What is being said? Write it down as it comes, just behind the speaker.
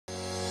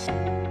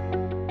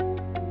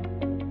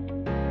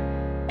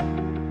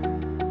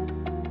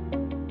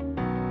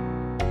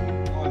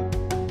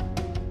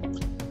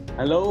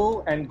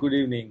Hello and good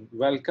evening.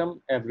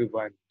 Welcome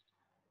everyone.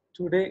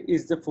 Today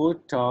is the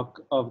fourth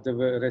talk of the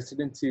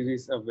resident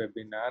series of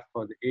webinar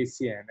for the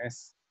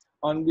ACNS.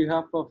 On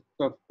behalf of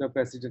the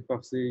President,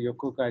 Professor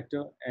Yoko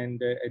Kaito, and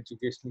the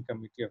Educational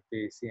Committee of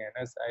the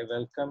ACNS, I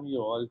welcome you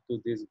all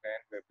to this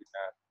grand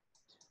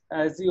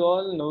webinar. As you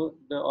all know,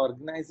 the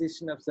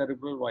organization of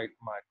cerebral white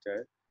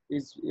matter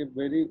is a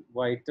very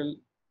vital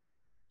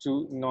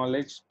to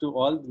knowledge to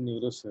all the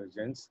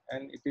neurosurgeons,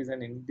 and it is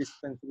an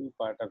indispensable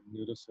part of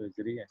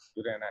neurosurgery and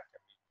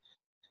neuroanatomy.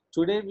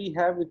 Today we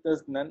have with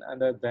us none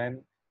other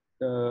than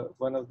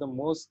one of the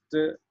most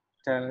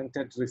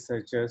talented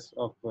researchers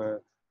of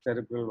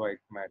cerebral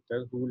white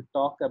matter who will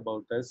talk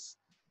about us.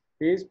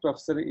 He is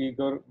Professor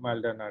Igor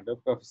Maldonado.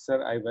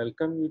 Professor, I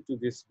welcome you to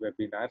this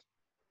webinar,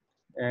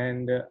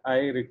 and I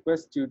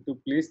request you to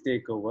please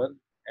take over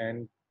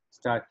and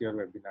start your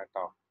webinar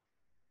talk.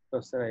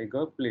 Professor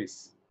Igor,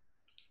 please.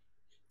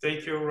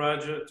 Thank you,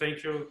 Raja.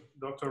 Thank you,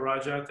 Dr.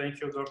 Raja.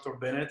 Thank you, Dr.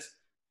 Bennett.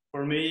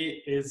 For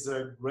me, it's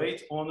a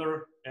great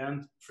honor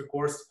and, of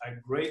course, a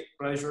great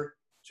pleasure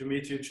to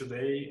meet you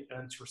today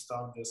and to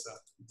start this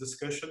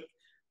discussion.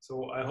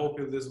 So I hope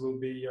this will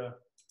be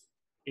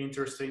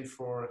interesting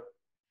for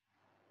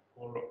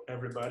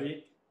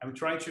everybody. I'm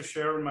trying to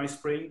share my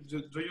screen.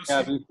 Do you see?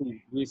 Yeah,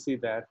 we see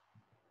that.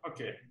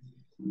 Okay.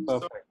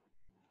 Perfect. So,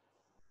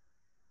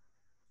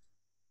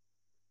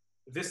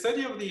 the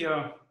study of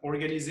the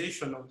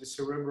organization of the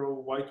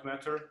cerebral white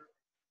matter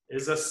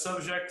is a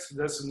subject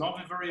that's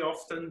not very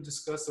often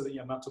discussed in the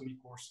anatomy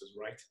courses,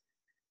 right?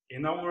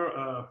 In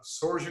our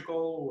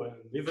surgical and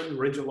even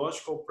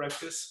radiological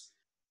practice,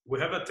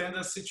 we have a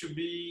tendency to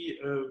be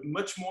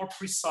much more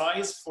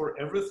precise for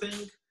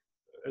everything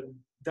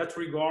that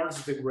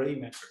regards the gray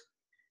matter.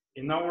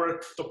 In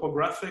our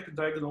topographic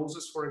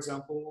diagnosis, for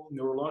example,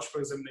 neurological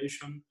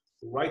examination,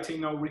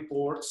 writing our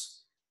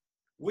reports,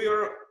 we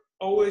are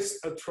always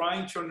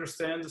trying to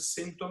understand the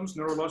symptoms,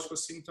 neurological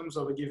symptoms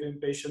of a given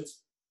patient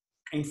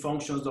in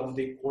functions of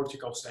the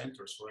cortical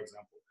centers, for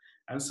example.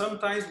 And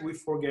sometimes we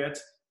forget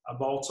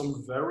about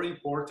some very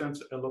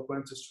important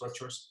eloquent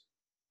structures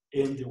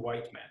in the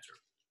white matter.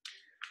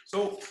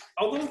 So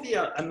although the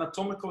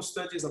anatomical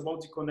studies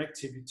about the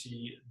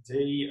connectivity,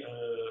 they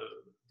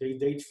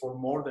date for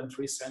more than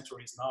 3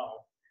 centuries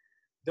now,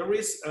 there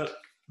is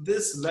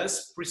this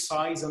less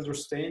precise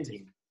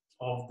understanding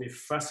of the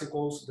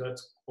fascicles that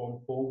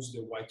compose the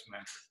white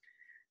matter.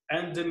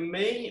 And the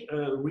main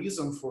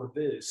reason for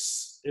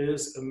this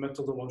is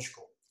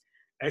methodological.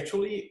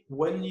 Actually,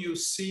 when you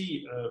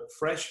see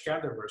fresh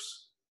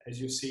cadavers, as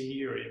you see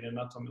here in an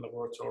anatomy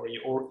laboratory,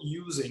 or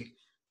using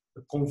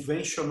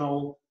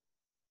conventional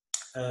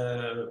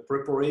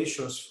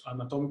preparations,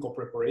 anatomical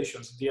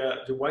preparations,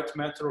 the white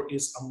matter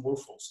is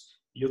amorphous.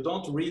 You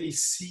don't really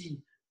see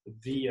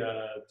the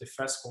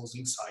fascicles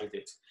inside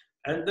it.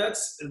 And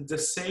that's the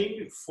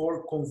same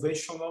for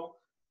conventional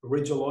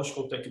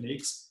radiological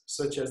techniques,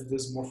 such as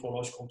this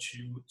morphological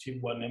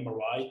T1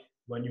 MRI,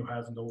 when you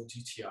have no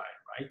DTI,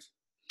 right?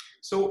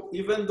 So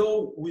even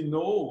though we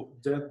know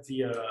that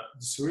the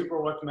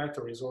cerebral white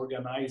matter is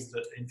organized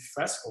in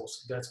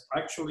fascicles, that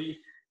actually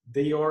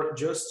they are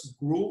just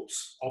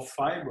groups of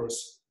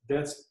fibers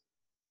that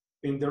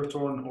in their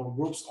turn are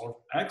groups of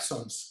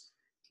axons,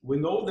 we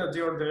know that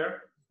they are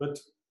there, but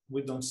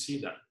we don't see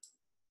them.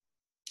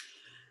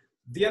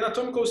 The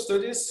anatomical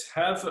studies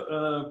have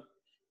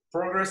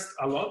progressed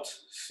a lot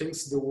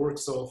since the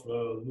works of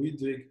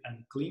Ludwig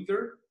and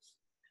Klinger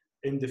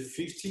in the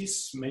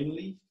 50s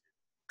mainly.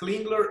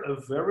 Klinger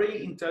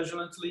very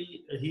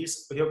intelligently, he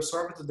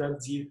observed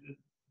that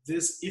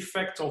this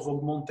effect of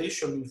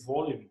augmentation in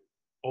volume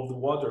of the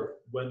water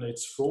when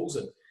it's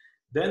frozen,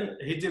 then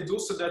he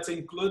deduced that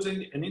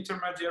including an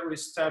intermediary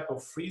step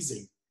of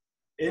freezing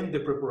in the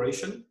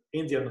preparation,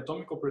 in the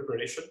anatomical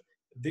preparation,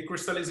 the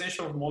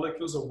crystallization of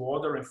molecules of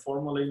water and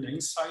formalin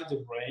inside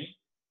the brain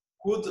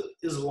could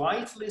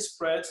slightly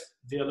spread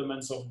the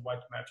elements of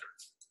white matter.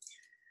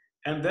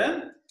 And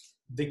then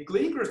the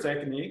Klinger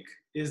technique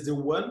is the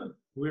one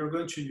we're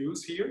going to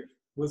use here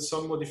with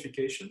some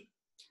modification,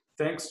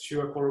 thanks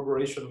to a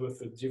collaboration with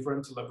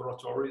different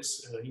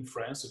laboratories in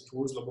France, the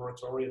Tours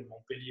Laboratory and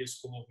Montpellier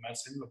School of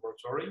Medicine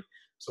Laboratory.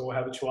 So I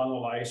have to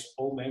analyze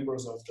all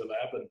members of the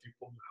lab and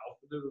people who help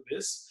do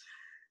this.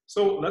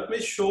 So let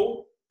me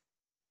show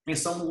in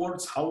some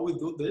words how we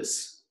do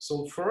this.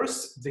 So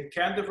first, the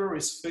cadaver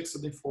is fixed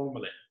in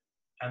formalin,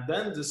 and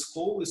then the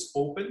skull is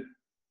open,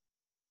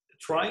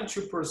 trying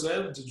to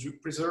preserve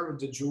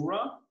the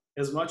dura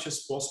as much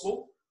as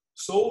possible,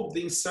 so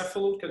the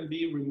encephalon can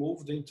be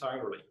removed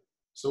entirely.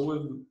 So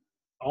with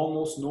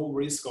almost no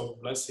risk of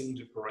blessing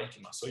the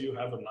parenchyma. So you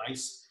have a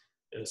nice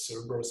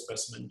cerebral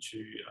specimen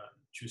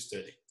to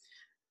study.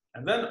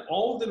 And then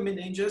all the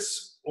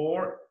meninges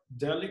are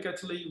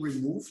delicately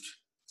removed,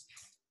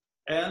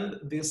 and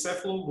the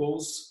encephalon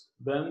goes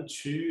then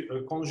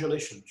to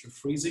congelation, to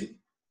freezing,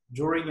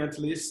 during at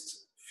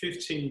least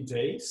 15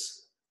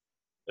 days,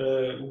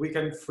 we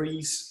can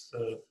freeze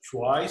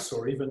twice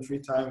or even 3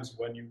 times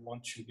when you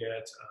want to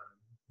get a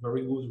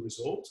very good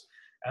result.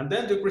 And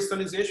then the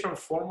crystallization of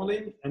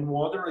formalin and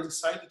water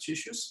inside the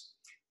tissues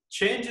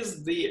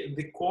changes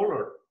the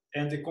color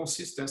and the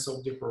consistency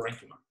of the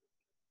parenchyma.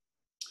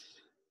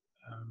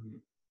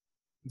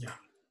 Yeah.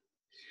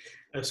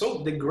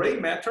 So the gray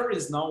matter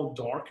is now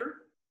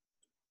darker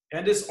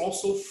and is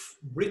also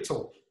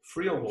brittle,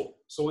 friable,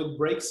 so it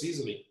breaks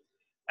easily.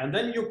 And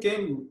then you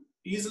can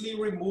easily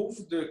remove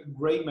the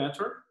gray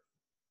matter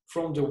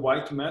from the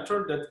white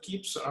matter that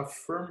keeps a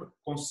firm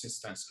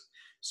consistency.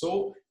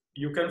 So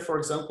you can, for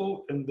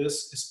example, in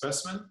this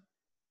specimen,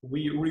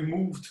 we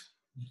removed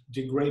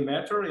the gray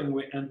matter and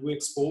we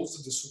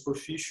exposed the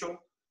superficial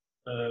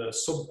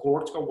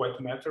subcortical white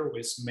matter,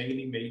 which is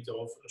mainly made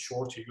of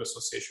short U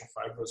association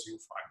fibers, U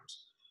fibers.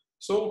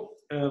 So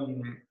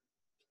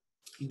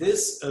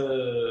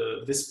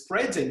the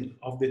spreading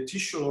of the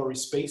tissue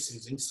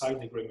spaces inside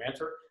the gray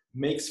matter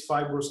makes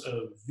fibers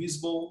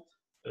visible,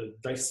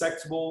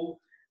 dissectable,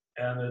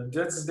 and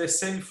that's the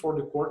same for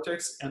the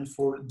cortex and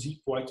for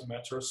deep white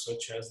matter,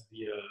 such as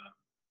the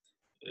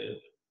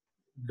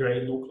gray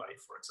nuclei,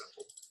 for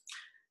example.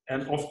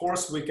 And of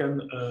course, we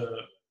can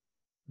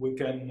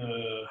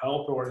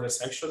help our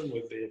dissection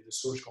with the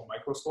surgical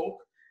microscope,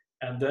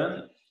 and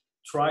then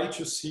try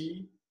to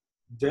see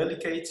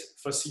delicate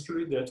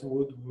fasciculi that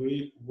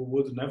we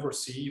would never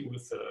see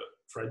with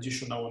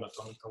traditional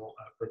anatomical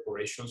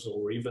preparations,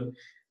 or even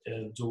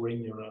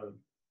during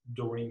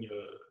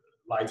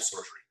live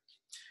surgery.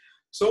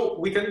 So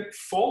we can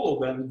follow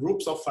then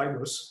groups of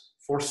fibers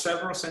for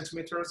several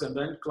centimeters and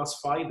then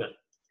classify them.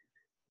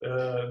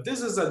 This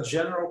is a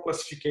general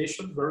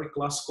classification, very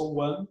classical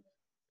one.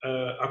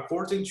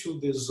 According to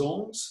the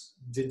zones,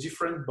 the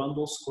different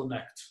bundles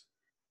connect.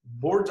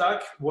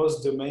 Bordak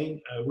was the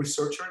main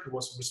researcher who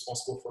was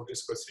responsible for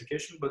this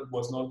classification, but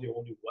was not the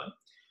only one.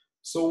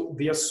 So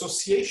the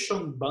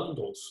association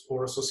bundles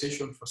or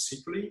association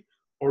fasciculi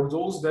are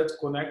those that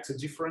connect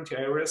different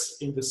areas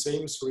in the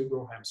same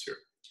cerebral hemisphere.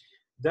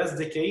 That's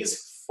the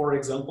case, for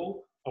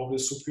example, of the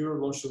superior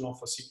longitudinal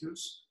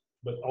fasciculus,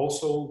 but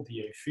also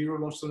the inferior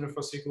longitudinal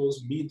fasciculus,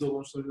 middle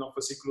longitudinal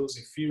fasciculus,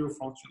 inferior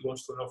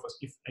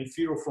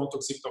front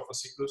occipital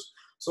fasciculus.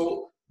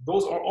 So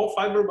those are all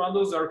fiber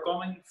bundles that are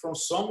coming from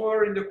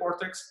somewhere in the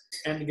cortex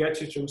and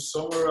get you to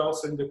somewhere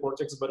else in the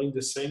cortex, but in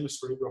the same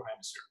cerebral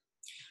hemisphere.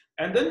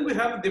 And then we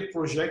have the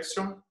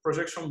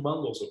projection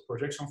bundles or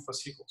projection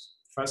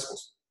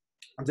fascicles.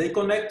 They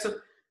connect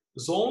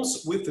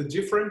zones with the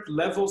different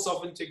levels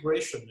of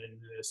integration in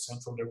the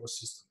central nervous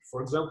system.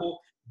 For example,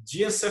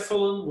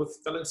 diencephalon with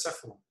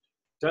telencephalon,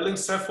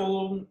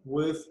 telencephalon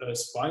with a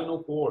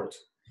spinal cord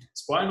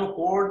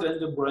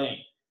and the brain.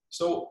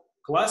 So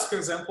classic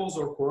examples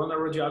are corona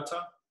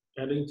radiata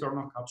and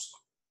internal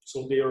capsula.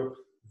 So they are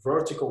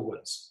vertical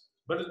ones,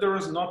 but there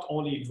is not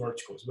only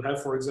verticals. We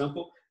have, for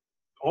example,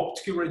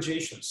 optic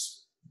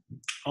radiations.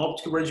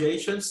 Optic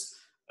radiations,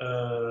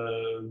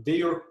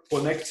 they are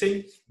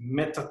connecting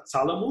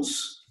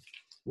metathalamus,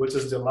 which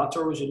is the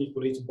lateral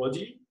geniculate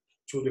body,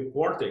 to the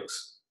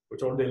cortex,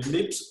 which are the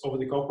lips of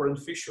the calcarine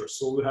fissure.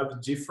 So we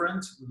have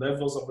different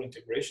levels of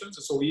integration.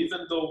 So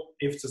even though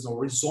if it's a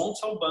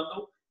horizontal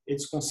bundle,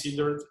 it's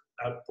considered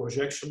a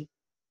projection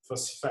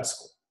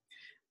fascicle.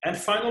 And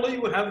finally,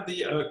 we have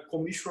the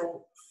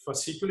commissural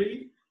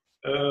fasciculi,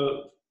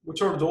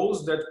 which are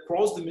those that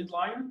cross the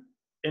midline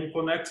and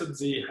connected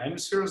the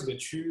hemispheres, the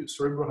two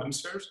cerebral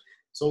hemispheres.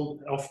 So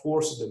of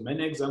course, the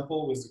main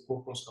example is the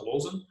corpus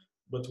callosum,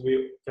 but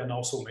we can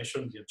also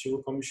mention the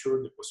anterior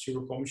commissure, the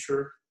posterior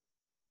commissure.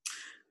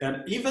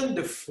 And even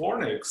the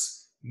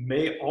fornix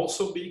may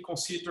also be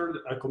considered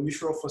a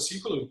commissural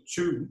fascicle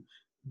too,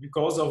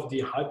 because of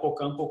the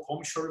hippocampal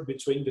commissure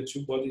between the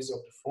two bodies of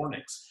the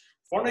fornix.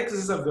 Fornix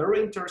is a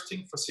very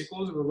interesting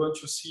fascicle. We're going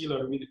to see a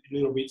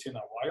little bit in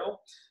a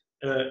while.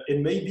 It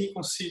may be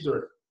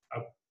considered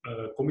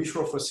a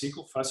commissural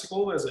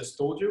fascicle, as I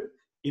told you.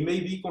 It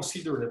may be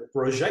considered a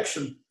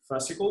projection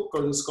fascicle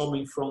because it's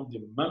coming from the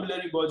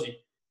mammillary body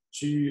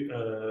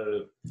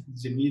to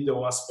the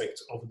middle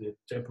aspect of the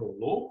temporal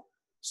lobe.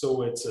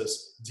 So it's a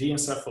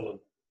diencephalon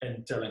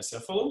and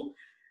telencephalon.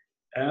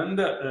 And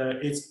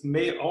it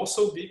may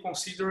also be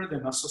considered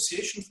an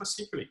association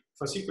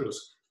fasciculus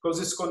because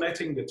it's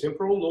connecting the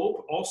temporal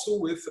lobe also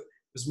with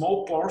a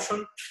small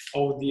portion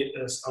of the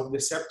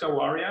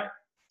septal area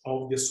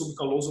of the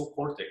subcallosal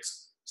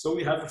cortex. So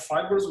we have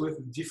fibers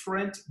with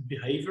different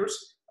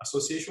behaviors,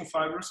 association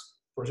fibers,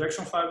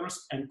 projection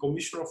fibers, and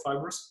commissural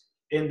fibers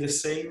in the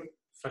same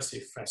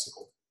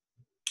fascicle.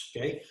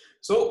 Okay,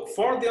 so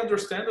for the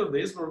understanding of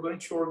this, we're going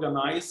to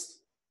organize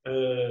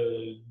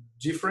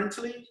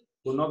differently.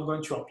 We're not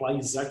going to apply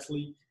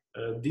exactly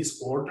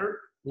this order.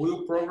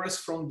 We'll progress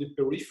from the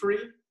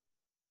periphery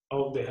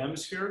of the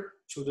hemisphere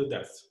to the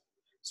depth.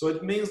 So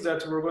it means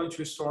that we're going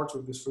to start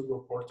with the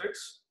cerebral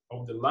cortex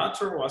of the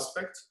lateral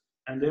aspect,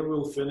 and then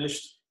we'll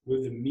finish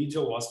with the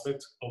medial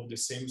aspect of the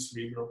same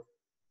cerebral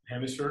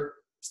hemisphere,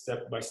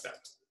 step by step.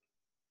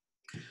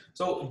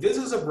 So this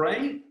is a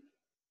brain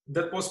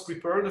that was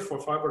prepared for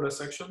fiber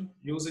dissection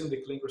using the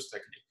clingers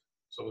technique.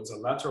 So it's a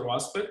lateral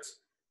aspect.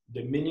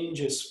 The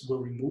meninges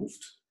were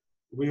removed.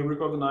 We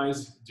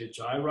recognize the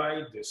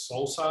gyri, the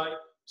sulci.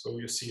 So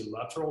you see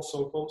lateral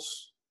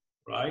sulcus,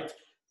 right?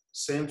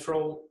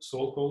 Central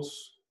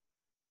sulcus.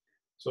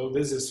 So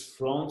this is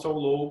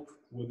frontal lobe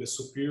with the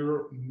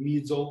superior,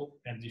 middle,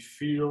 and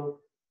inferior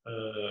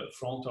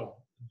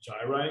frontal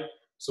gyri.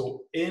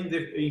 So in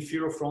the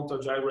inferior frontal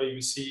gyri,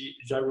 we see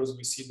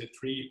the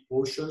three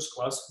portions,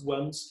 classic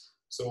ones.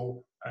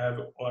 So I have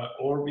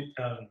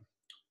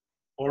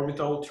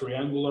orbital,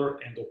 triangular,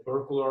 and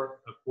opercular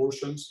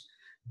portions.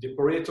 The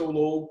parietal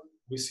lobe,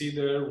 we see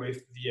there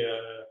with the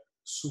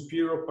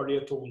superior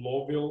parietal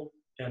lobule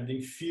and the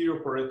inferior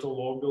parietal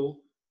lobule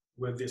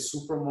with the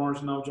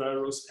supramarginal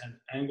gyrus and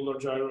angular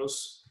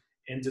gyrus.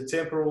 In the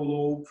temporal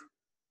lobe,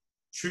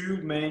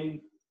 two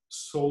main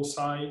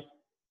sulci,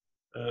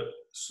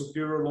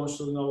 superior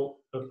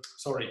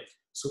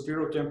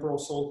temporal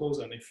sulcus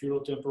and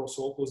inferior temporal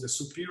sulcus. The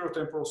superior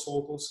temporal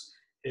sulcus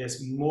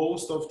is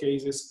most of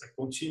cases a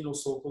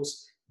continuous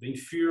sulcus. The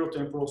inferior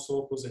temporal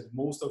sulcus in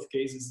most of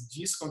cases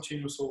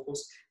discontinuous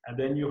sulcus, and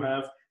then you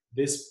have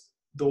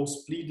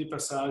those plis de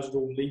passage,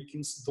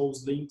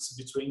 those links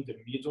between the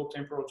middle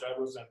temporal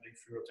gyrus and the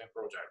inferior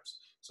temporal gyrus.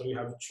 So you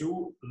have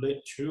two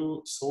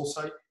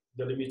sulci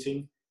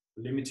delimiting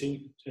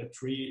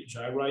three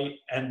gyri,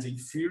 and the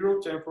inferior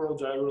temporal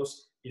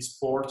gyrus is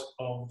part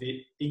of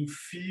the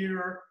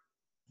inferior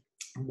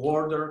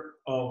border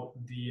of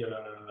the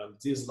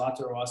these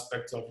lateral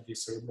aspects of the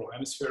cerebral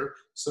hemisphere,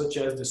 such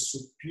as the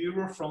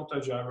superior frontal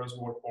gyrus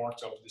were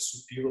part of the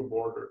superior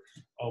border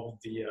of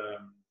the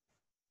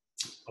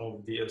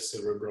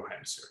cerebral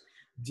hemisphere.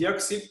 The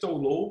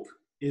occipital lobe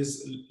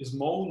is a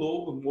small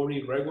lobe, more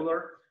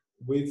irregular,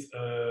 with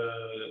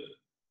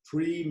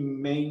three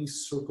main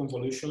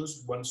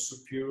circumvolutions, one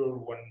superior,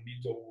 one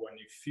middle, one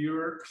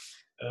inferior.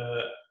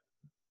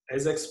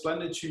 As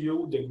explained to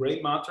you, the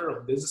gray matter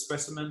of this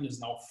specimen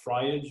is now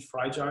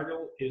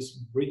fragile, is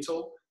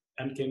brittle,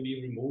 and can be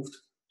removed.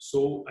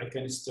 So I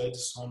can study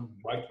some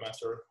white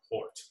matter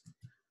hort.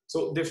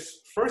 So the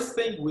first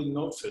thing we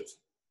noted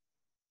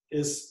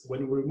is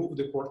when we remove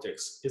the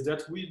cortex is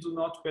that we do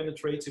not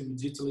penetrate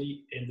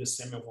immediately in the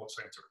semi-oval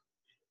center.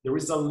 There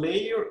is a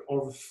layer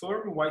of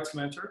firm white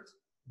matter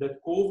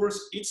that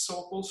covers each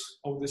sulcus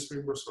of the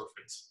cerebral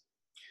surface.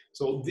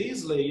 So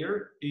this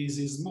layer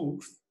is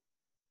smooth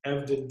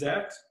at the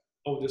depth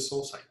of the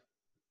sulci,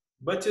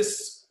 but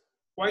is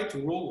quite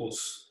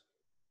rugose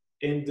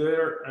in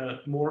their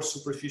more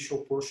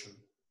superficial portion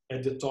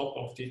at the top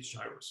of each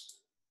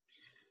gyrus.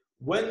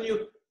 When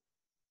you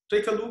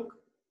take a look,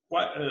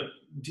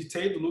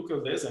 detailed look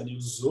at this and you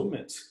zoom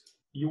it,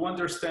 you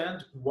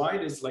understand why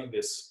it is like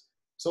this.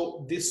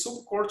 So this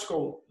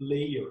subcortical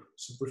layer,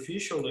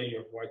 superficial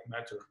layer of white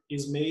matter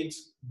is made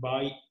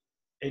by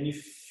an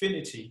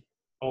infinity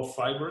of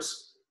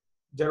fibers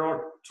that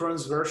are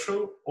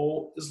transversal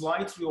or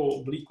slightly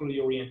obliquely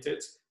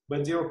oriented,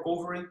 but they are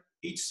covering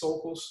each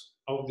sulcus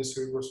of the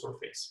cerebral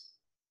surface.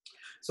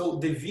 So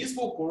the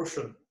visible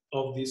portion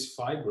of these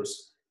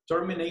fibers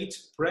terminate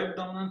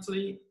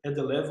predominantly at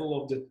the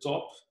level of the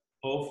top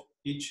of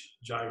each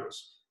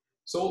gyrus.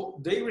 So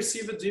they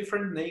receive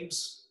different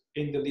names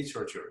in the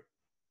literature.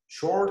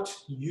 Short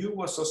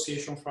U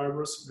association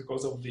fibers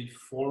because of the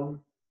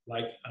form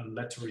like a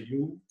letter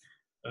U,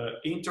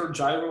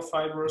 intergyral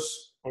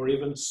fibers, or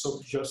even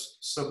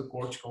just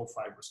subcortical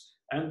fibers.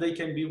 And they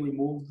can be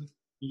removed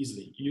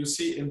easily. You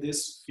see in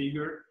this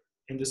figure,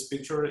 in this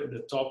picture in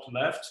the top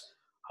left,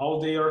 how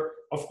they are,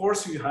 of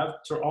course you have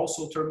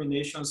also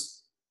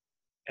terminations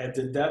at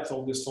the depth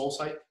of the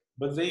sulci,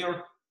 but they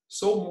are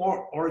so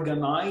more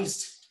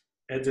organized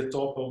at the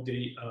top of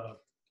the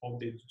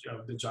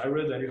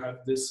gyra that you have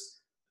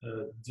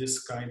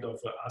this kind of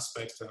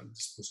aspect and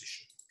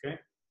disposition. Okay.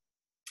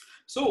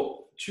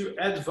 So to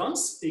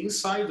advance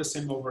inside the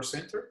semi-oval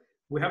center,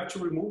 we have to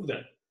remove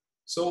them.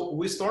 So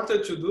we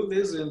started to do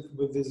this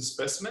with this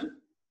specimen.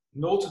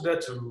 Note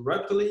that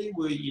rapidly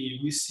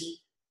we see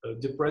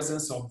the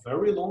presence of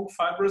very long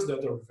fibers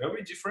that are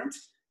very different,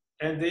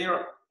 and they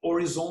are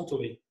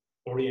horizontally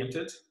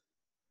oriented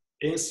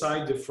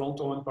inside the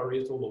frontal and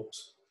parietal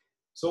lobes.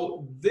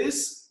 So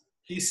this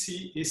is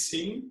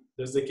seen,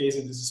 that's the case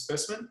in this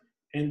specimen,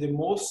 in the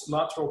most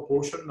lateral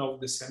portion of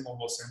the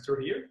semi-oval center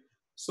here.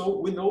 So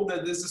we know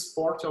that this is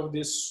part of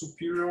this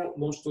superior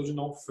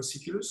longitudinal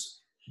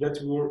fasciculus that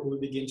we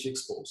begin to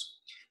expose.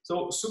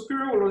 So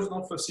superior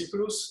longitudinal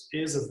fasciculus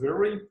is a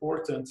very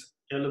important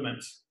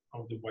element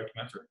of the white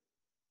matter.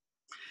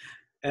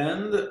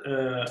 And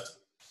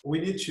we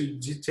need to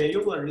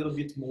detail a little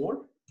bit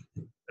more.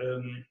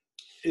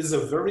 Is a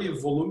very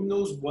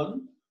voluminous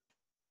one,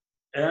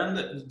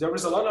 and there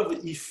is a lot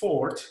of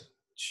effort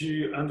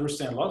to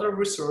understand, a lot of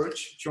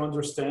research to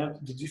understand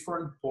the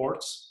different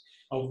parts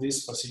of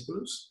this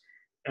fasciculus.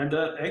 And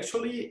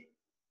actually,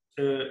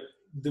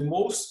 the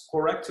most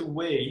correct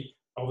way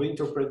of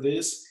interpret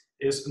this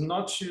is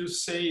not to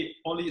say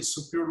only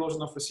superior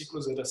longitudinal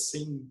fasciculus as a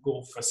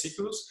single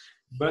fasciculus,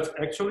 but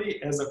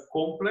actually as a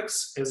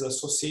complex, as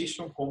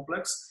association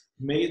complex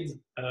made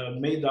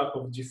up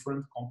of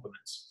different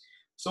components.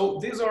 So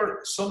these are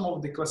some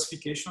of the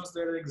classifications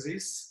that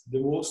exist, the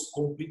most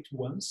complete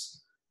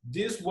ones.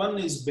 This one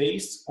is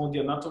based on the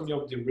anatomy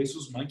of the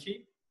rhesus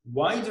monkey.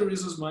 Why the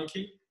rhesus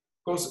monkey?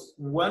 Because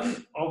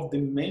one of the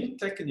main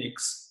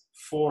techniques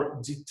for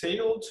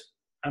detailed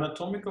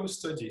anatomical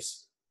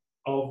studies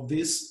of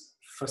these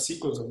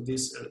fascicles, of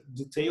this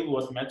detailed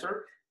white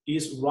matter,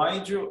 is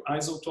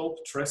radioisotope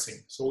tracing.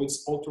 So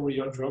it's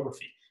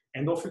autoradiography.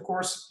 And of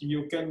course,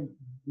 you can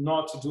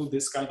not do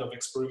this kind of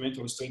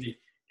experimental study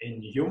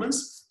in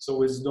humans.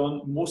 So it's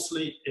done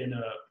mostly in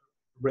a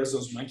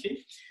rhesus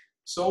monkey.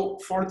 So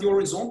for the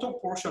horizontal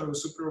portion of the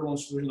superior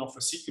longitudinal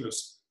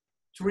fasciculus,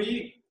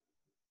 three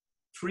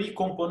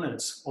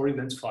components are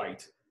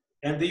identified,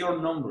 and they are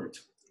numbered.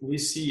 We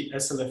see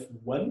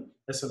SLF1,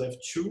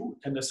 SLF2,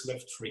 and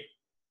SLF3.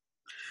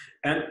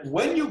 And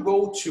when you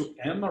go to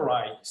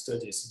MRI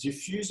studies,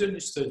 diffusion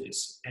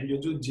studies, and you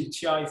do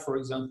DTI, for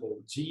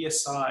example,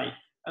 GSI,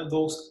 and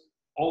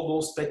all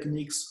those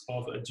techniques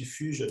of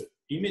diffusion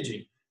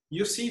imaging,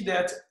 you see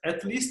that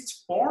at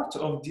least part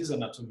of this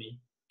anatomy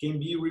can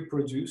be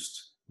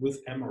reproduced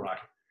with MRI.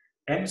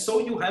 And so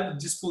you have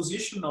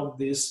disposition of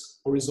these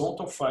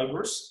horizontal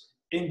fibers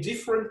in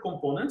different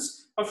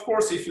components. Of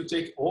course, if you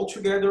take all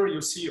together,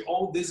 you see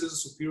all this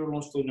is superior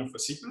longitudinal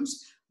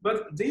fasciculus,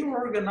 but they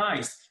are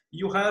organized.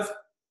 You have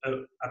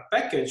a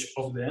package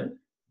of them.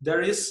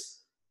 There is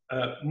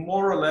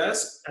more or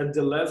less at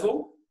the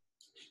level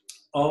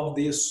of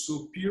the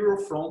superior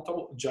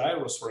frontal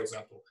gyrus, for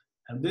example.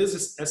 And this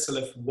is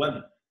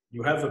SLF1.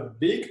 You have a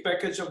big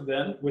package of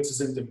them, which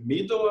is in the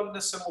middle of the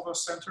synovial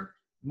center,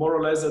 more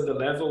or less at the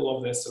level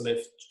of the SLF,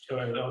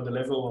 or the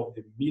level of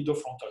the middle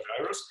frontal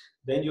gyrus.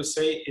 Then you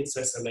say it's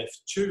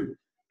SLF2.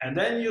 And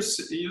then you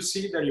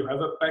see that you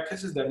have a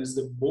package that is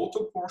the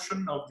bottom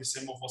portion of the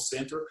synovial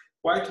center,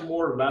 quite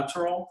more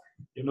lateral,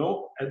 you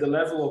know, at the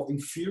level of the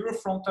inferior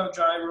frontal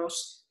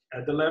gyrus,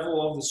 at the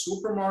level of the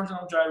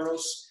supramarginal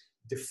gyrus,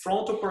 the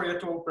frontal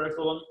parietal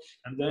operculum,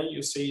 and then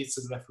you say it's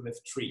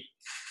SLF3.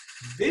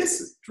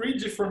 These three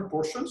different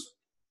portions,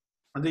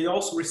 and they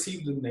also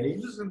receive the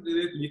names in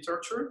the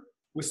literature.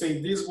 We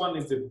say this one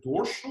is the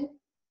dorsal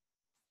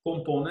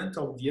component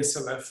of the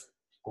SLF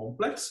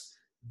complex.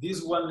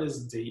 This one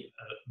is the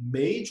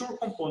major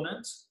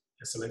component,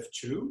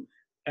 SLF2,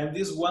 and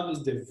this one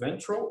is the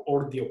ventral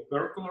or the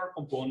opercular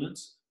component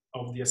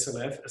of the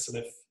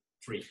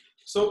SLF3.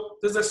 So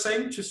there's the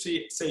same to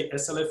say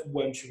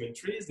SLF1, 2, and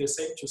 3 is the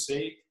same to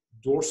say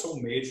dorsal,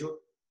 major,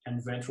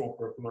 and ventral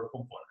opercular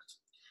component.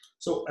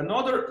 So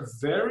another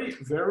very,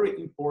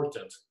 very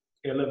important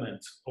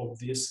element of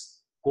this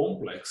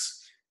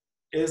complex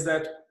is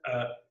that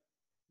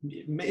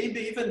maybe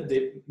even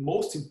the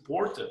most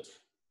important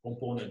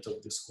component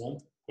of this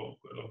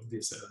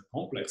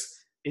complex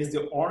is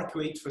the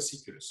arcuate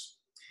fasciculus.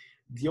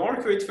 The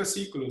arcuate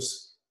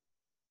fasciculus,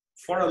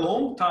 for a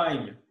long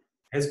time,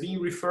 has been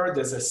referred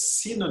as a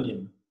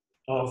synonym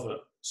of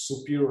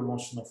superior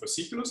longitudinal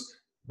fasciculus,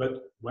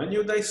 but when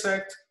you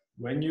dissect,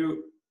 when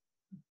you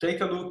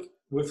take a look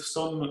with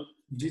some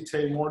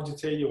detail, more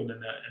detail in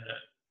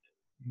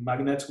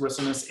magnetic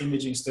resonance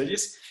imaging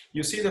studies,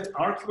 you see that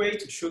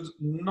arcuate should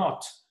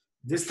not,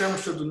 this term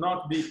should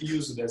not be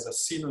used as a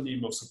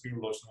synonym of superior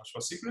longitudinal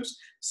fasciculus,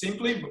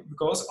 simply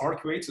because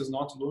arcuate is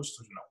not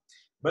longitudinal.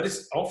 But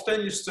it's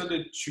often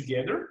studied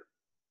together,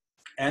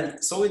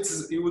 and so it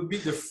would be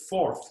the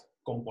fourth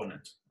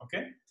component,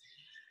 okay?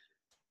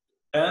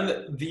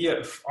 And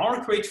the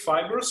arcuate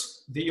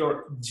fibers, they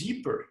are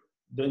deeper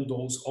than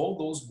all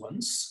those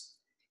ones,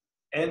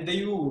 and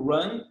they will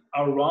run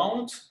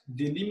around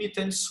the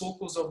limiting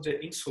sulcus of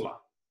the insula.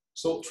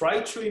 So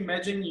try to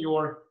imagine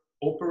you're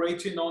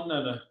operating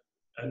on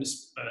an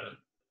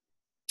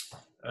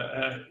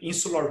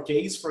insular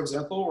case, for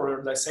example,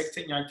 or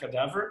dissecting a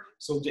cadaver.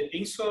 So the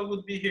insula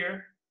would be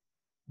here,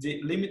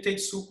 the limited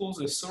sulcus,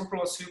 the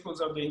circular sulcus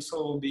of the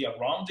insula will be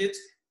around it,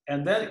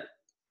 and then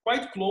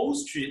quite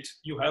close to it,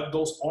 you have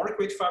those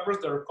arcuate fibers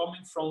that are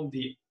coming from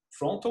the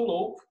frontal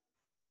lobe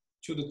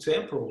to the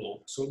temporal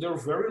lobe. So they're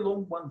very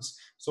long ones.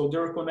 So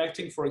they're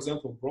connecting, for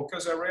example,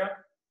 Broca's area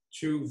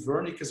to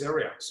Wernicke's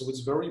area. So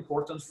it's very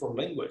important for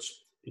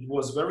language. It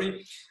was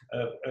very,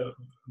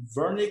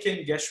 Wernicke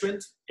and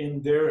Geschwind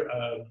in their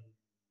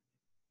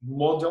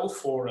model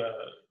for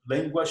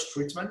language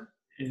treatment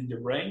in the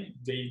brain,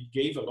 they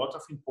gave a lot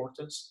of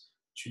importance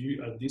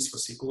to this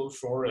fasciculus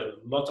for a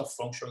lot of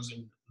functions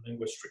in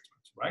language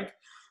treatment, right?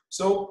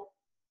 So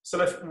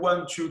select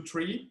 1, 2,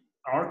 3,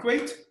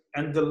 arcuate,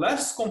 and the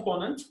last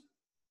component,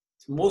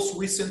 most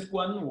recent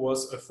one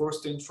was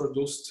first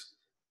introduced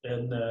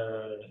in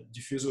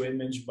diffusal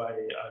image by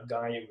a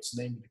guy who's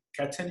named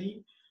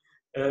Cattani,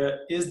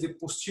 is the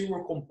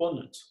posterior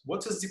component.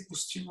 What is the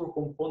posterior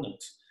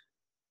component?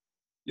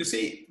 You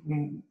see,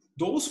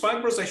 those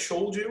fibers I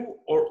showed you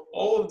are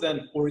all of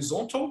them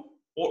horizontal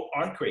or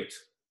arcuate.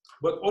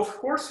 But of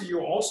course, you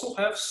also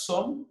have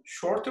some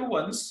shorter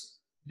ones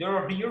that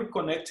are here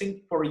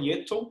connecting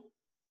parietal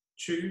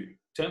to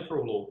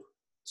temporal lobe.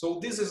 So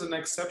this is an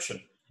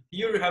exception.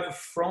 Here you have a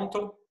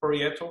frontal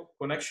parietal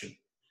connection.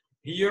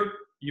 Here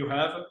you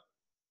have a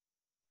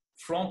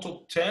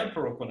frontal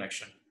temporal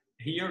connection.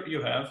 Here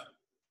you have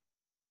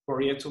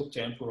parietal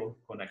temporal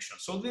connection.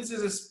 So this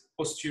is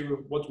posterior,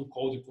 what we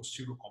call the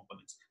posterior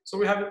component. So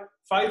we have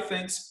five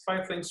things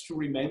to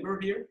remember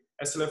here: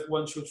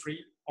 SLF1, 2,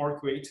 3,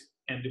 arcuate,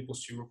 and the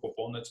posterior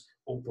component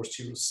or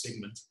posterior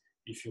segment,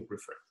 if you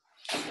prefer.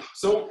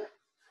 So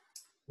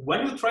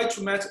when you try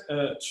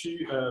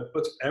to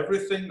put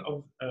everything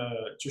of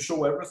to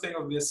show everything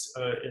of this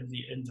in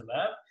the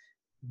lab,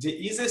 the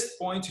easiest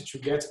point to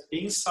get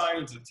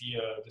inside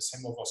the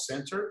seminal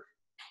center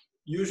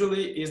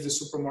usually is the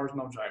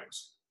supramarginal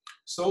gyrus.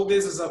 So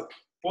this is a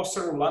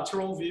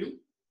posterolateral view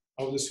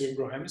of the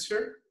cerebral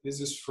hemisphere. This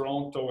is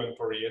frontal and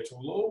parietal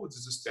lobe.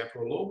 This is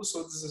temporal lobe.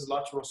 So this is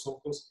lateral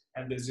sulcus,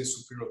 and this is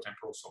superior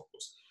temporal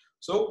sulcus.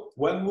 So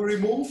when we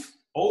remove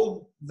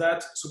all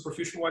that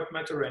superficial white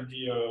matter and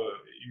you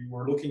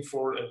were looking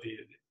for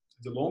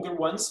the longer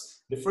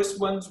ones, the first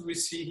ones we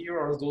see here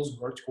are those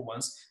vertical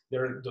ones.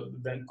 They're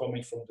then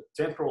coming from the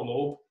temporal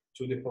lobe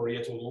to the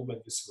parietal lobe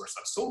and vice versa.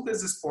 So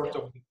this is part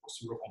of the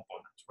posterior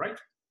component, right?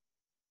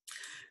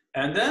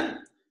 And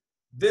then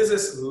this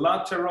is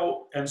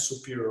lateral and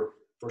superior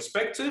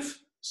perspective.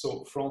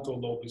 So frontal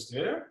lobe is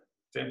there,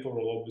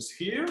 temporal lobe is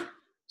here.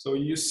 So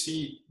you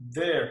see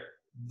there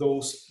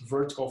those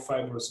vertical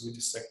fibers we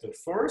dissected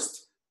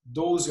first.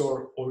 Those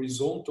are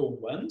horizontal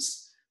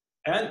ones.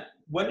 And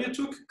when you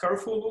took a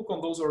careful look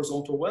on those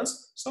horizontal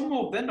ones, some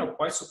of them are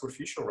quite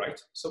superficial, right?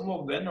 Some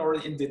of them are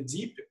in the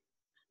deep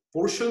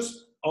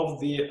portions of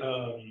the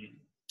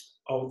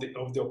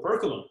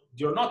operculum.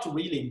 They're not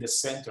really in the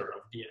center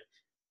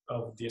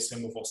of the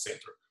seminal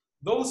center.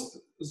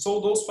 Those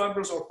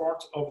fibers are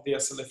part of the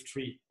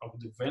SLF3, of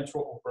the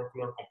ventral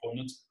opercular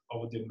component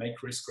of the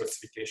matrix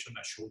classification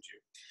I showed you.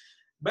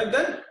 But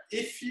then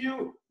if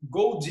you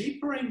go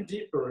deeper and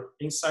deeper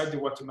inside the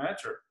white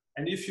matter,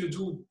 and if you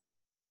do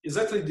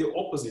exactly the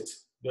opposite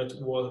that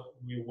what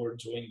we were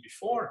doing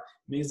before,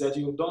 means that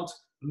you don't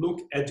look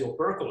at the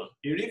operculum.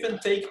 You even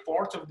take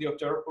part of the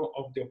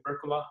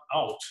opercula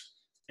out,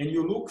 and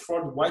you look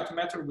for the white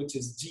matter which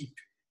is deep,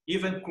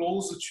 even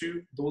closer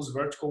to those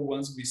vertical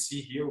ones we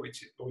see here,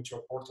 which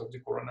are part of the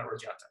corona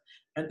radiata.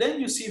 And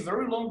then you see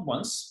very long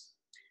ones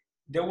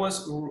that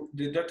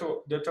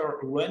are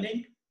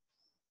running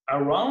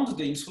around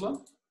the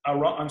insula,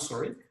 around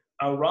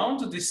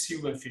the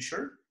Sylvian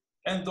fissure,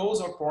 and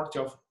those are part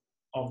of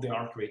the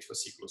arcuate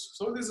fasciculus.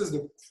 So this is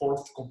the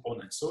fourth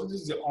component. So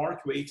this is the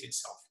arcuate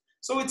itself.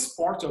 So it's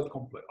part of the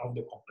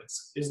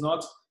complex. It's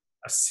not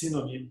a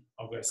synonym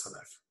of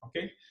SLF,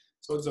 okay?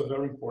 So it's a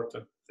very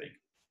important thing.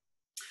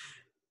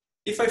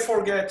 If I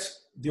forget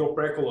the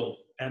operculum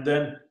and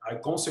then I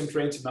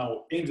concentrate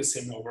now in the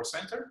seminal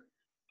center,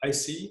 I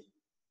see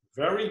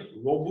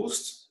very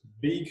robust,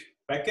 big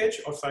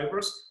package of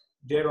fibers.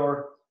 There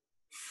are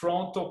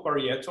frontal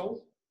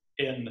parietal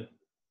in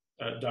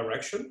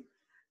direction,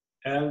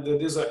 and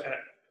these are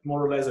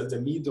more or less at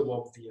the middle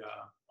of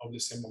the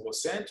seminal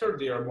center.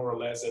 They are more or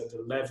less at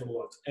the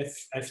level of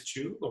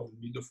F2 of the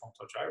middle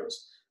frontal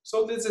gyrus.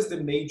 So this is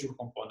the major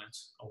component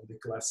of the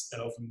class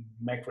of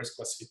macros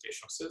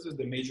classification. So this is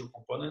the major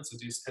component of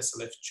this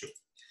SLF2.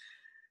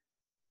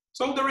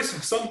 So there is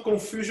some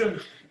confusion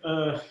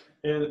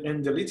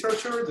in the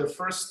literature. The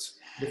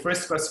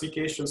first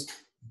classifications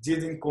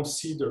didn't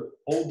consider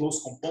all those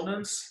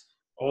components.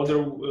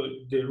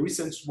 The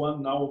recent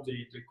one now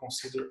they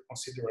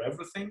consider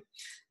everything.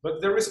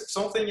 But there is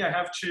something I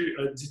have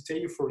to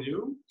detail for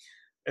you.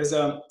 As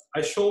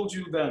I showed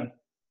you then,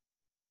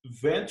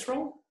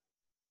 ventral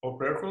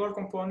opercular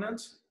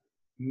component,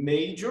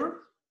 major,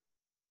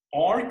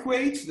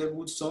 arcuate, that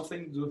would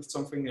do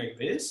something like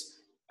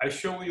this. I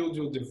show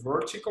you the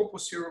vertical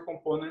posterior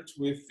component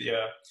with the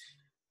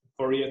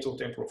parietal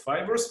temporal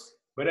fibers,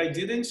 but I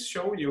didn't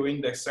show you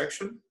in that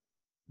section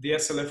the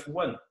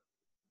SLF1,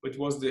 which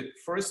was the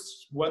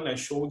first one I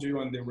showed you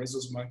on the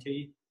rhesus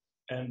monkey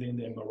and in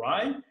the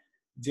MRI.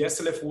 The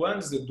SLF1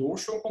 is the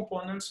dorsal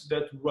component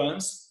that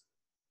runs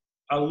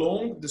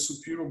along the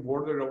superior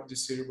border of the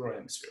cerebral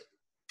hemisphere.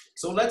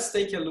 So let's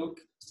take a look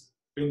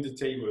in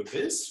detail with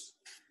this.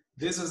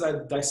 This is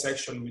a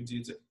dissection we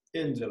did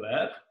in the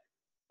lab.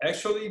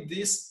 Actually,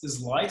 these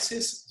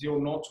slices, they are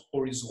not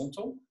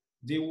horizontal.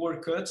 They were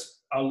cut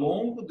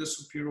along the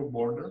superior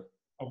border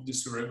of the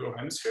cerebral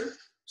hemisphere,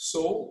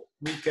 so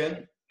we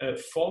can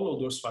follow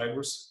those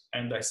fibers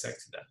and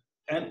dissect them.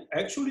 And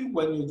actually,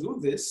 when you do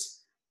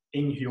this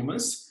in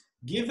humans,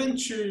 given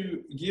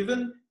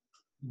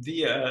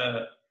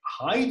the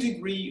high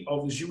degree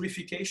of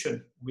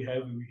gyrification we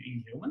have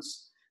in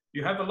humans,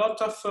 you have a lot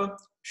of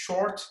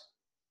short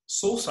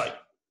sulci.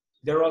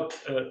 There are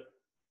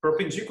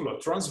perpendicular,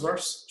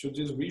 transverse to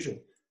this region.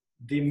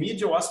 The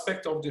medial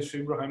aspect of the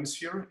cerebral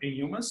hemisphere in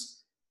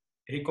humans,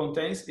 it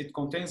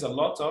contains a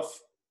lot of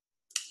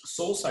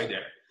sulci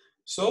there.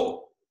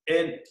 So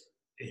in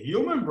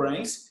human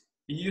brains,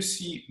 you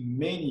see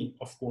many,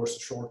 of course,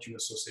 short U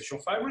association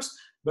fibers,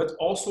 but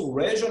also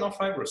regional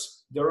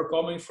fibers. They are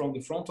coming from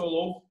the frontal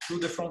lobe to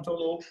the frontal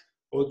lobe,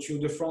 or to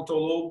the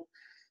frontal lobe,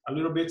 a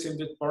little bit in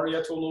the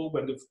parietal lobe,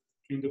 and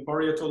in the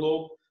parietal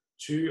lobe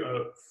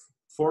to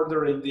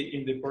further in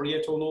the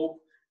parietal lobe.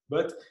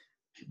 But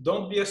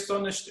don't be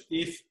astonished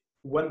if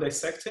when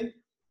dissecting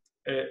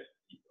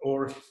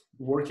or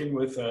working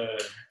with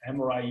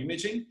MRI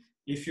imaging,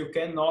 if you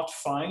cannot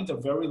find a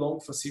very long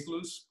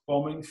fasciculus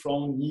coming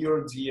from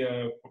near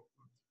the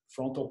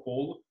frontal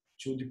pole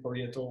to the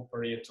parietal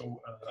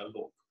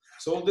lobe.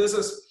 So this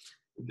is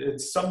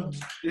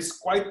it's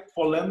quite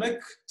polemic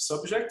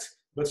subject,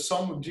 but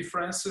some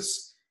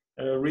differences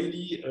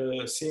really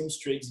seems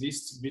to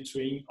exist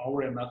between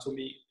our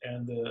anatomy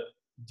and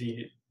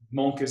the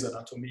monkey's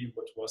anatomy,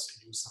 what was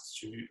used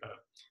to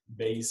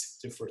base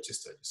the further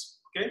studies.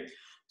 Okay,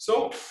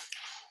 so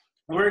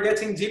we're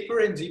getting deeper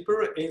and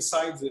deeper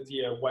inside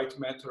the white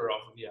matter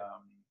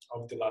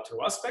of the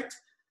lateral aspect.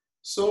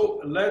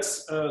 So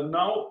let's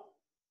now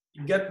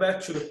get back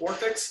to the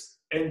cortex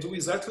and do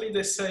exactly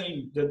the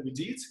same that we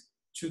did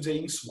to the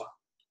insula.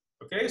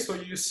 Okay, so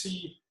you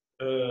see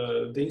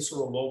the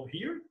insular lobe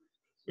here.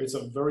 It's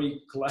a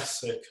very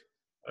classic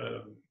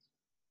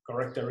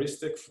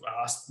characteristic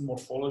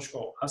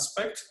morphological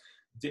aspect.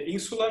 The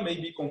insula may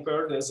be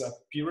compared as a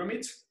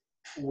pyramid,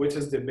 which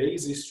is the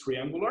base is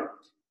triangular,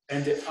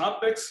 and the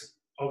apex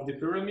of the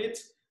pyramid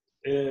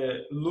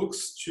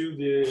looks to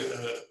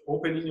the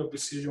opening of the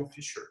decision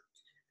fissure.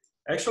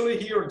 Actually,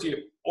 here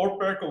the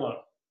operculum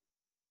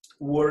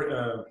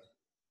were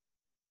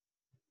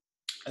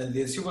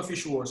the silva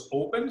fissure was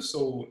open,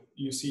 so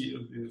you see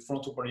the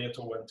frontal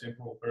parietal and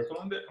temporal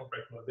operculum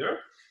there.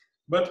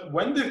 But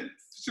when the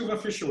silva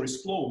fissure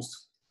is closed,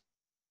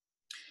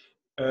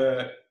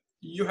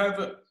 you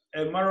have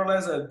more or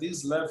less at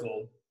this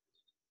level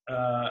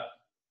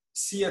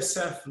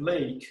CSF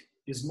lake,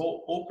 is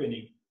small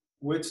opening,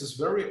 which is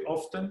very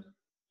often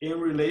in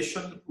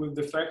relation with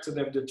the fact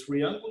that the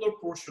triangular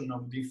portion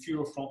of the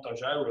inferior frontal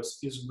gyrus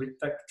is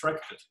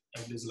retracted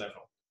at this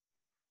level.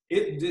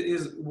 It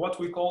is what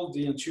we call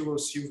the anterior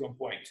silvian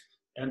point.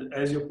 And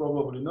as you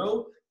probably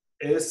know,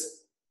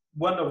 is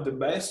one of the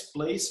best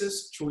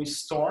places to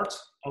start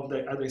of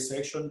the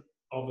dissection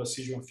of a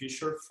decision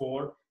fissure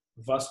for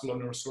vascular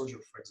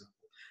neurosurgery, for example.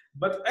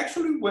 But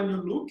actually, when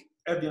you look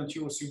at the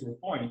anterior silvian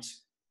point,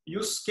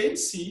 you can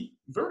see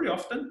very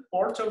often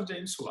part of the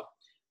insula.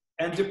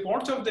 And the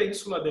part of the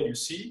insula that you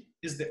see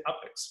is the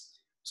apex.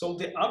 So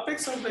the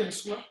apex of the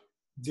insula,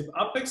 the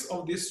apex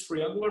of this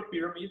triangular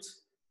pyramid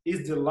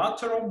is the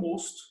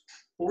lateralmost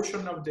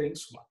portion of the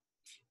insula.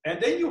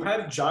 And then you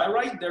have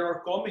gyri that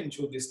are coming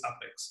to this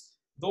apex.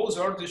 Those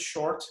are the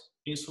short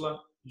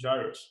insula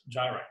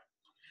gyri.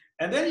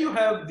 And then you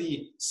have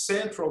the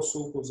central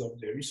sulcus of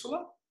the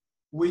insula,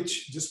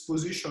 which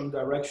disposition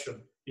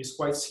direction is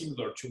quite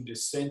similar to the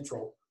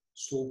central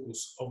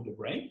sulcus of the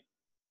brain.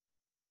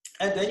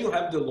 And then you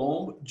have the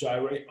long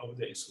gyri of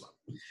the insula.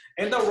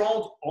 And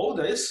around all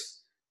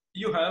this,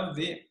 you have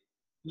the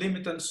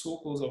limited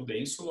sulcus of the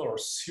insula or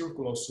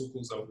circular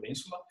sulcus of the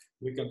insula.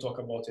 We can talk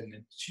about an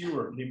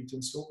anterior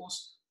limited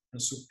sulcus,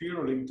 and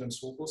superior limited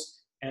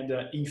sulcus, and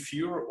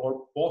inferior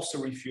or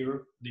posterior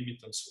inferior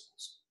limited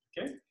sulcus.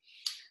 Okay?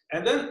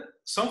 And then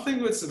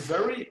something that's a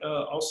very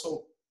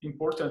also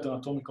important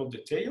anatomical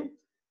detail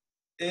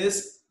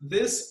is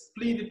this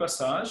pli de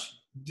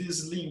passage,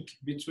 this link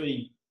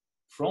between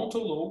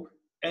frontal lobe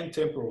and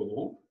temporal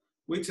lobe,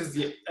 which is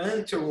the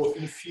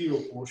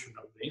anterior-inferior portion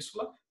of the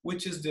insula,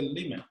 which is the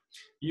limen.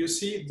 You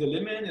see, the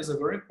limen is a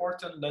very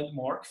important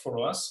landmark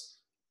for us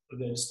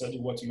that study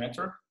white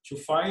matter to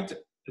find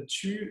the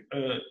two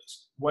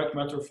white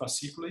matter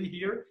fasciculi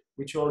here,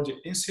 which are the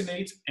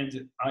insonate and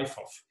the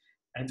IFOF.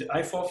 And the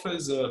IFOF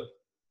is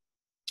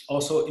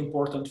also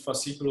important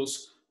fasciculus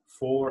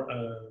for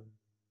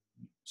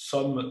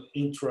some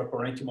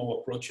intraparenchymal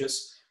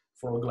approaches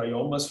for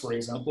gliomas, for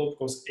example,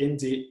 because in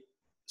the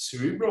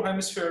cerebral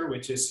hemisphere,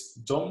 which is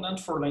dominant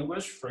for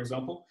language, for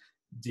example,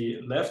 the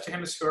left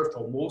hemisphere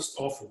for most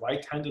of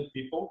right-handed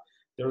people,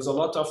 there's a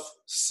lot of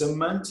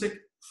semantic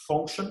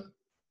function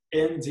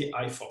in the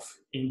IFOF,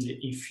 in the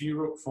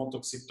inferior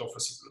front-occipital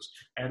fasciculus.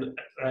 And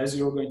as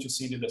you're going to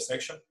see in the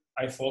dissection,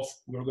 IFOF,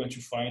 we're going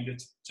to find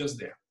it just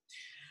there.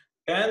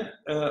 And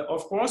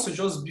of course,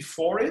 just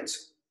before it,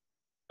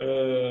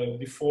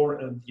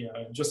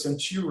 just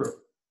anterior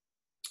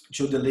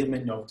to the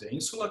limen of the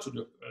insula,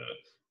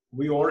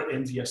 we are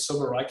in the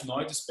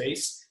subarachnoid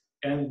space,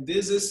 and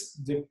this is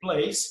the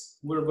place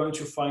we're going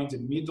to find the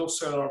middle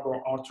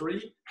cerebral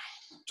artery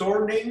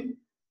turning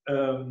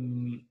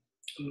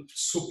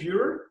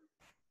superior,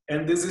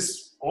 and this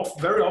is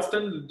very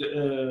often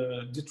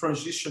the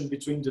transition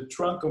between the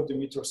trunk of the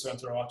middle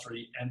cerebral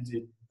artery and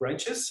the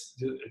branches,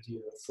 the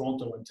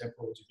frontal and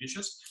temporal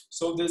divisions.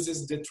 So this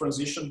is the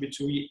transition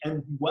between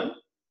M1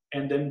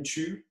 and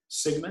M2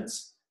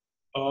 segments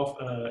of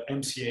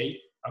MCA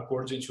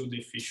according to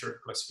the Fisher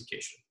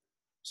classification.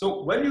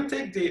 So when you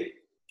take the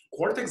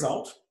cortex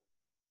out,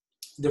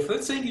 the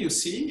first thing you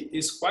see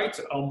is quite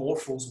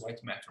amorphous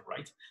white matter,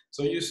 right?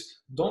 So you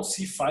don't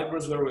see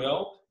fibers very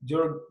well.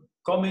 They're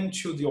coming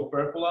to the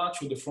opercula,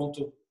 to the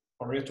frontal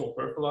parietal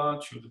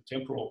opercula, to the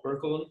temporal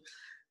operculum,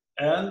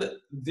 and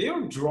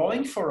they're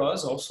drawing for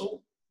us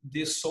also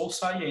the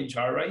sulci and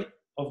gyri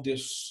of the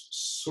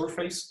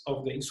surface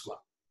of the insula.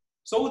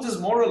 So it is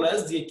more or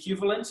less the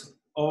equivalent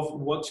of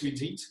what we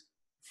did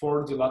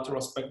for the lateral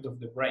aspect of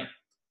the brain.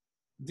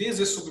 This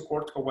is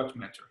subcortical white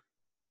matter.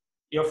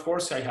 Of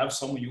course, I have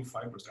some U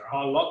fibers. There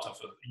are a lot of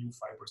U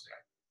fibers there.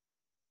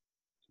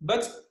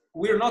 But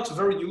we're not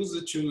very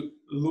used to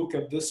look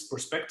at this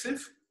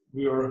perspective.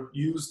 We are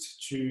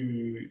used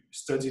to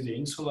study the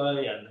insula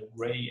and the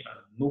gray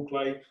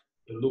nuclei,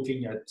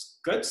 looking at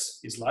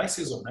cuts,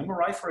 slices on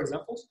MRI, for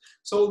example.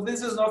 So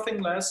this is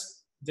nothing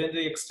less than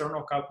the extreme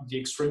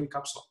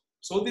capsula.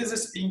 So this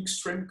is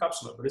extreme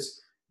capsula, but it's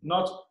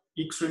not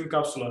extreme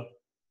capsula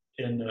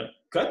in a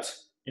cut,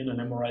 in an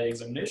MRI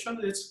examination.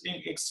 It's in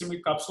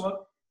extreme capsula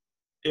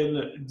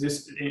in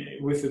this,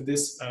 with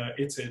this,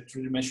 it's a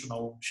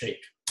three-dimensional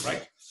shape,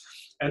 right?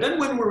 And then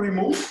when we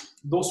remove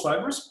those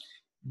fibers,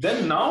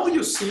 then now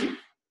you see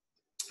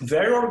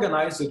very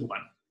organized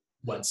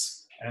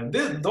ones. And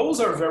those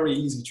are very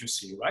easy to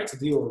see, right?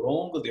 They are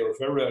long, they are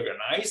very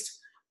organized,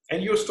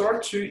 and you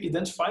start to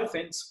identify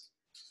things.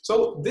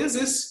 So this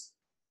is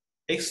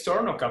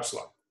external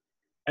capsula.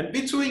 And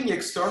between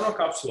external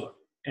capsula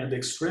and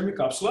extreme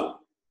capsula,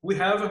 we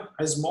have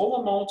a small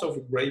amount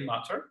of gray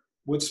matter,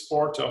 which is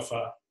part of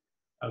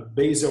a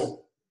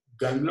basal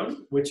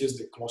ganglion, which is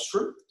the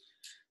claustrum.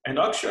 And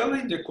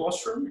actually the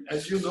claustrum,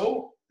 as you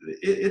know,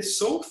 it's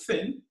so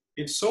thin,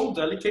 it's so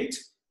delicate,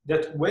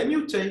 that when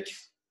you take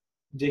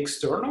the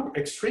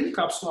extreme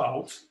capsula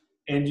out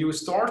and you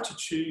start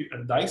to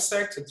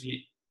dissect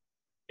the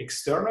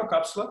external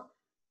capsula,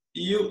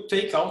 you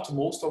take out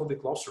most of the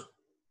claustrum.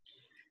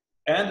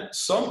 And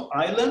some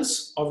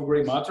islands of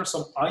gray matter,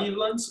 some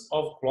islands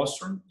of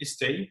claustrum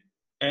stay,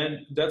 and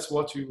that's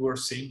what we were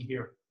seeing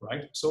here,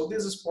 right? So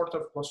this is part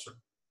of claustrum.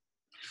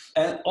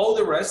 And all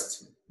the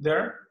rest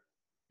there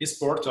is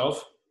part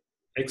of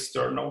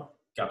external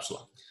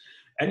capsula.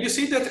 And you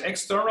see that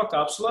external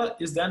capsula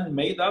is then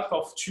made up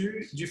of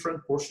two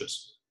different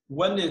portions.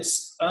 One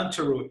is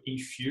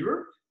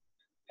anteroinferior,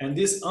 and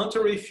this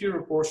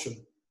anteroinferior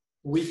portion,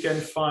 we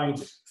can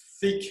find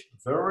thick,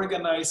 very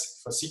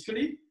organized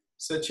fasciculi,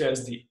 such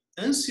as the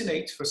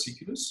uncinate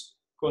fasciculus,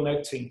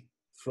 connecting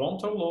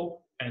frontal lobe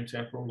and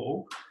temporal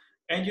lobe.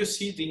 And you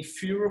see the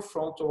inferior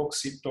frontal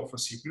occipital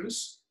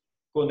fasciculus,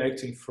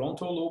 connecting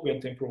frontal lobe and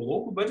temporal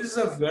lobe, but it's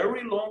a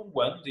very long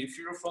one. The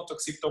inferior frontal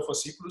occipital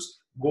fasciculus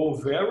go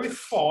very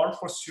far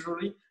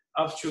posteriorly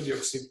up to the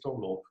occipital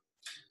lobe.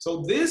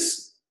 So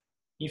this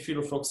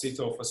inferior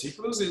occipital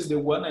fasciculus is the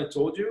one I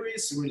told you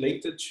is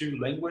related to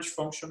language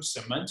functions,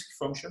 semantic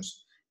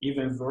functions,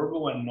 even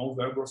verbal and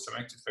non-verbal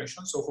semantic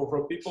functions. So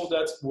for people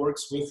that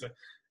works with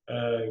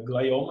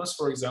gliomas,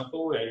 for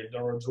example, that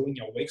are doing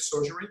awake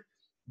surgery,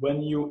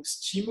 when you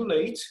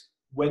stimulate,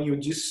 when you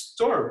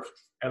disturb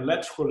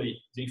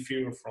electrically the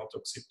inferior frontal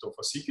occipital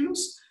fasciculus,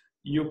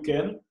 you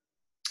can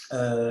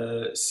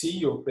see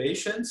your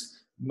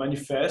patients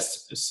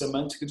manifest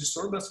semantic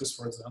disturbances,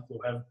 for example,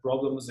 have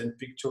problems in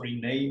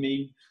picturing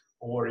naming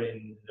or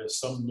in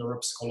some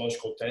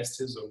neuropsychological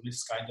tests or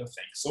this kind of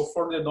thing. So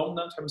for the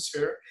dominant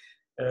hemisphere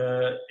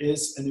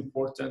is an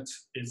important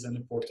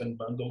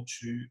bundle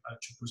to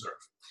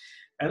preserve.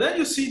 And then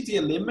you see the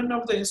lumen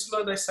of the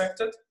insula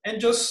dissected, and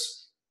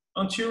just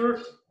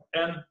anterior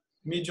and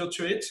medial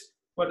to it,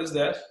 what is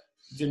that?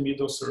 The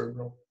middle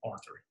cerebral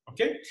artery,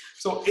 okay?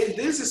 So in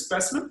this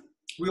specimen,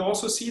 we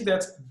also see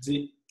that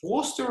the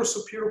posterior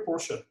superior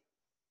portion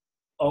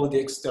of the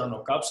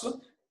external capsula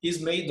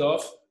is made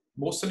of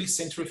mostly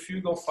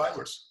centrifugal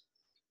fibers.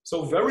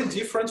 So very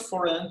different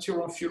for the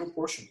anterior inferior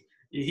portion.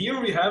 Here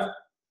we have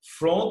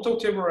frontal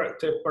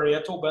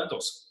parietal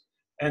bundles.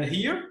 And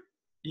here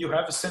you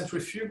have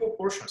centrifugal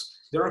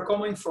portions. They are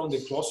coming from the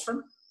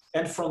claustrum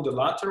and from the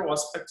lateral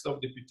aspects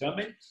of the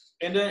putamen,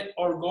 and they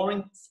are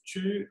going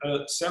to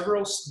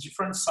several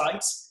different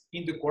sites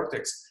in the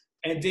cortex.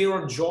 And they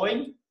are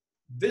joining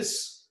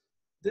this.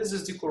 This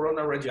is the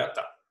corona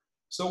radiata.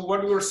 So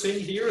what we're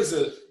seeing here is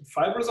the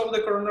fibers of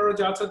the corona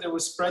radiata, they were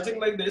spreading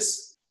like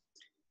this.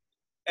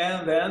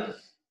 And then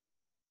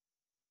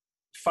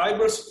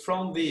fibers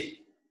from the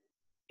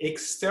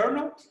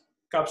external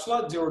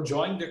capsula, they are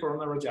joining the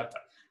corona radiata.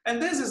 And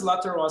this is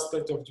lateral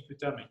aspect of the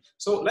putamen.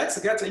 So let's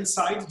get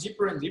inside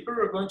deeper and deeper.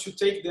 We're going to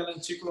take the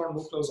lenticular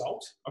nucleus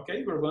out,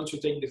 okay? We're going to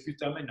take the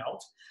putamen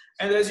out.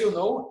 And as you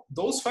know,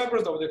 those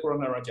fibers of the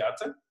corona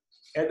radiata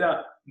at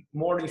a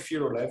more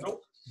inferior level,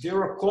 they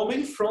are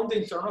coming from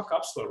the internal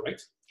capsula, right?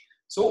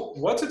 So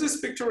what this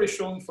picture is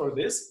showing for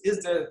this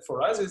is that,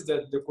 for us, is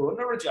that the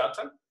corona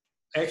radiata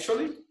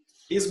actually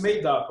is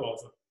made up of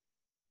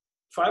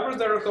fibers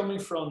that are coming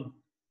from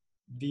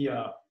the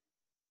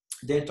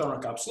internal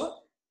capsula,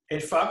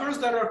 and fibers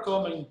that are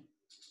coming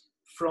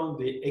from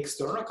the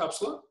external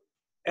capsula,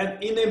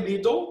 and in the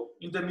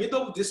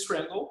middle of this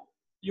triangle,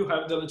 you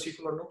have the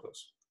lenticular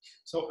nucleus.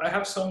 So I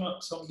have some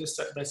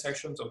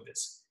dissections of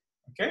this,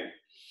 okay?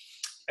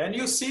 And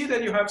you see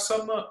that you have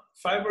some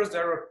fibers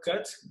that are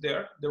cut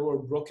there, they were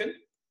broken.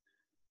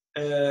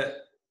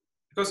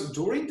 Because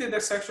during the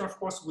dissection, of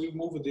course, we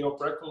moved the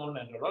operculum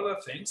and a lot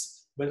of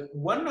things, but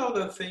one of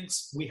the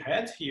things we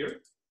had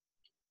here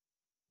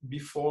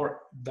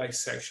before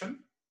dissection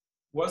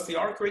was the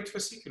arcuate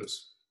fasciculus.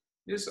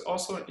 This is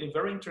also a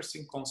very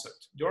interesting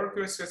concept. The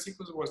arcuate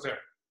fasciculus was there,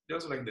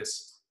 just like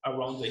this,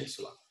 around the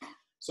insula.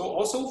 So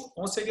also,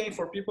 once again,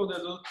 for people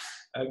that do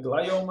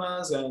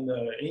gliomas and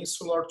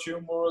insular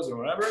tumors or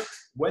whatever,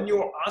 when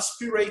you're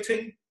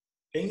aspirating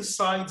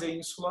inside the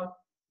insula,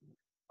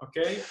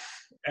 okay,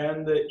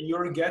 and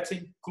you're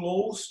getting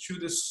close to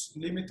the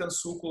limitant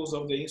succulus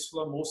of the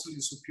insula, mostly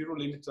the superior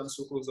limitant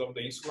succulus of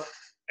the insula,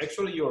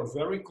 actually you're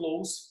very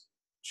close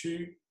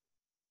to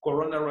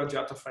corona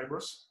radiata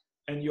fibers,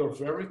 and you're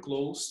very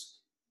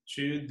close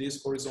to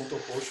this horizontal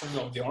portion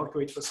of the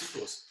arcuate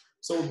fasciculus.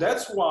 So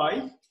that's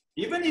why,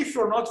 even if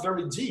you're not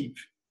very deep,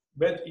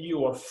 but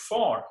you are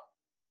far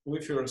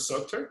with your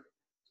suctor,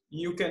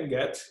 you can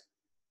get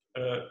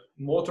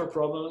motor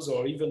problems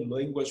or even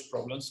language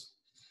problems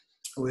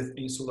with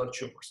insular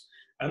tumors.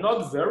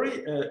 Another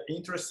very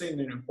interesting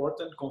and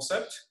important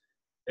concept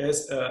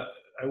is,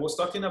 I was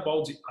talking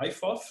about the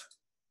IFOF,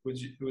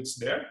 which is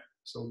there.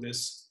 So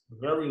this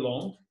very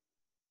long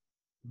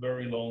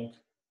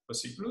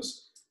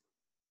fasciculus.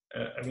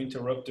 I'm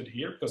interrupted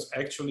here because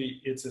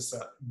actually it is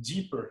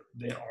deeper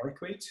than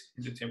arcuate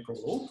in the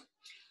temporal lobe.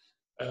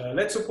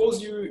 Let's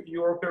suppose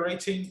you're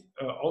operating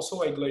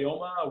also a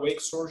glioma, awake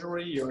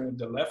surgery, you're in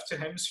the left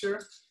hemisphere,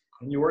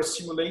 and you are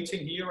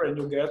simulating here and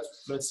you get,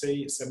 let's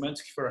say,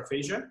 semantic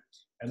paraphasia,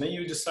 and then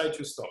you decide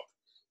to stop.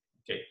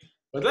 Okay,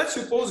 but let's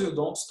suppose you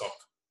don't stop.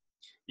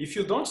 If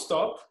you don't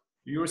stop,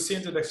 you're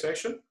seeing the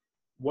dissection.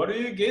 What do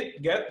you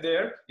get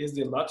there is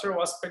the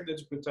lateral aspect of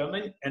the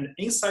putamen, and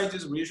inside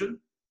this region,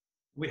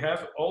 we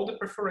have all the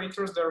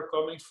perforators that are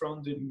coming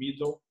from the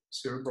middle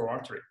cerebral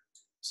artery.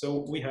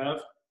 So we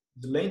have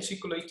the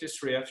lenticulated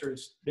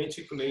striations,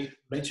 lenticular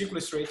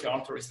striate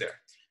arteries there.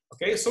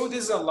 Okay, so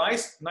this is a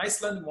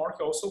nice landmark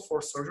also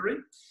for surgery.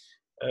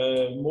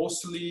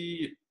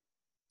 Mostly,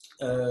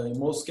 in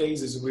most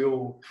cases,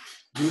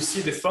 you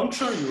see the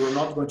function, you are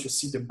not going to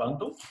see the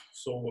bundle.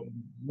 So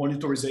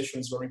monitorization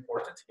is very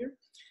important here.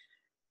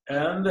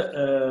 And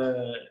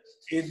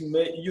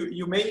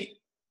you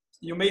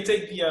may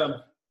take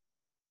the,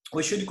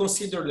 we should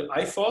consider the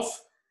IFOF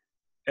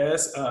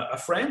as a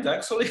friend,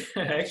 actually,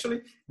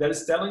 that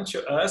is telling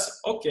to us,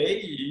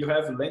 okay, you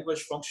have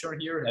language function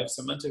here, you have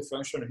semantic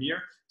function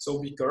here, so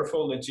be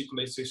careful,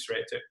 lenticular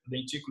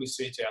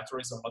striate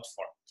arteries are not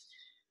formed.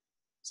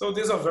 So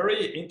these are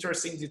very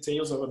interesting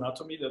details of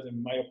anatomy that,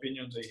 in my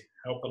opinion, they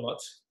help a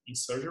lot in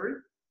surgery.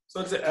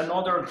 So it's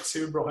another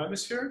cerebral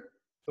hemisphere.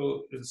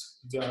 So this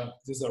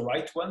is the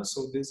right one.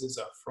 So this is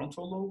a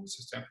frontal lobe, this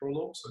is temporal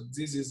lobe. So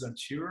this is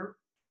anterior,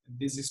 and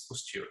this is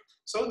posterior.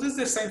 So this is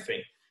the same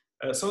thing.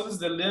 So this is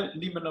the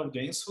limit of the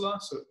insula,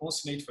 so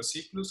uncinate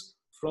fasciculus,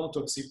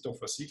 fronto-occipital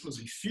fasciculus,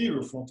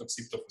 inferior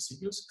fronto-occipital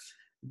fasciculus.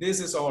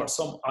 This is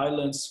some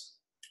islands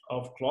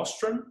of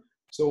claustrum.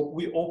 So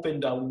we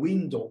opened a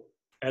window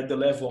at the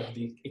level of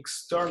the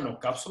external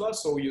capsula.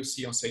 So you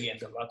see once again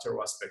the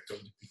lateral aspect of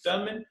the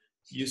putamen.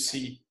 You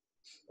see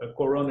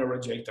corona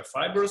radiata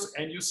fibers,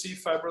 and you see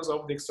fibers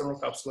of the external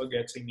capsula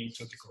getting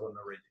into the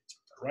corona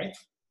radiata, right?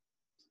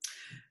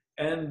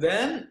 And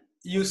then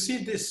you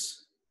see this.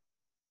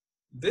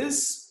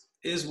 This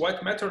is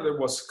white matter that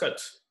was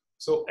cut.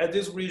 So at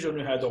this region,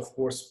 we had, of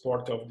course,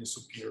 part of the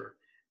superior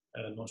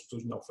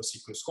longitudinal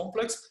fasciculus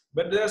complex,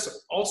 but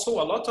there's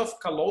also a lot of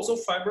callosal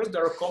fibers that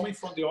are coming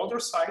from the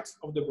other side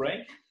of the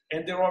brain,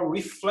 and they are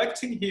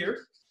reflecting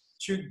here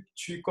to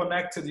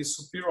connect to the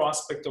superior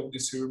aspect of the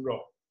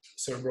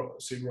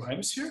cerebral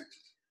hemisphere.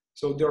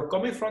 So they're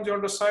coming from the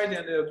other side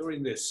and they're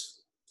doing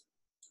this.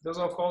 Those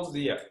are called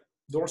the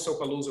dorsal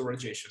callosal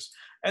radiations.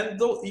 And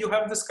though you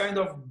have this kind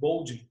of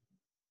bulging,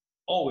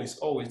 always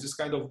this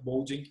kind of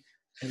bulging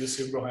in the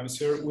cerebral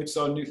hemisphere, which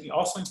are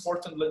also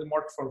important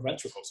landmark for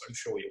ventricles, I'll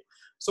show you.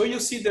 So you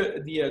see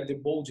the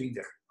bulging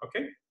there,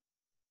 okay?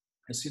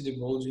 You see the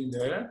bulging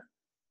there.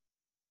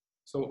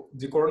 So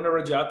the corona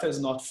radiata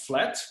is not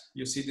flat.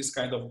 You see this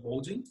kind of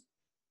bulging,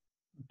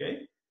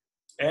 okay?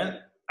 And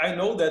I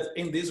know that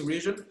in this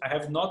region, I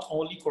have not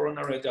only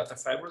corona radiata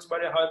fibers,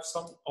 but I have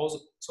also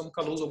some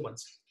callosal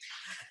ones.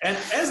 And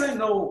as I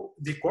know,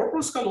 the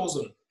corpus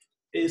callosum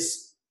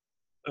is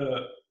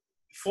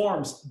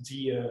forms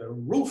the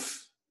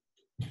roof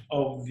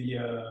of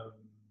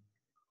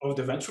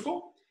the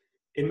ventricle.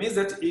 It means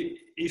that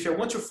if I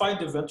want to find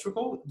the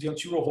ventricle, the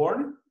anterior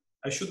horn,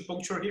 I should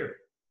puncture here,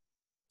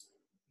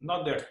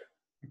 not there.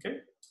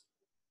 Okay,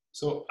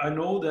 so I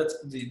know that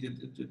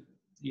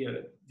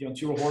the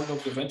anterior horn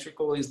of the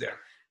ventricle is there.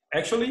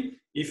 Actually,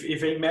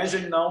 if I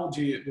imagine now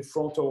the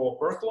frontal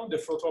operculum, the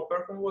frontal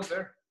operculum was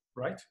there,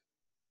 right?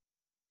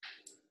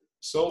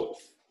 So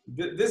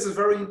this is a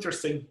very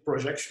interesting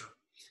projection.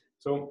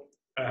 So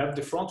I have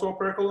the frontal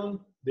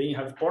operculum, then you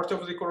have part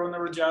of the corona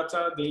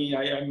radiata, then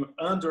I am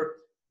under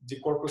the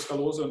corpus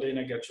callosum, and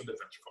then I get to the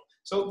ventricle.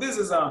 So this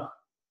is a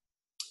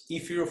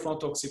inferior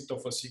frontal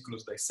occipital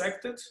fasciculus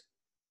dissected,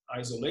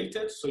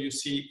 isolated. So you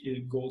see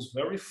it goes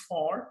very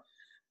far.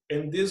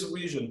 And this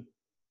region,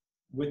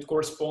 which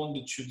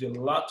corresponded to the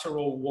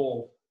lateral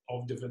wall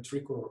of the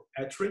ventricular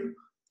atrium,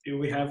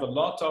 we have a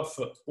lot of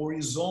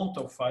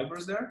horizontal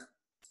fibers there.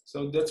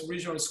 So that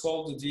region is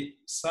called the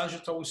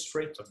sagittal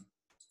stratum.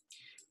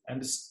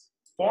 And this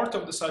part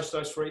of the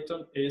sagittal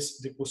stratum is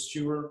the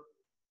posterior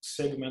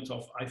segment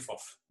of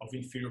IFOF, of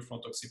inferior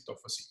frontal occipital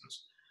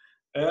fasciculus.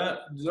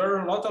 There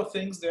are a lot of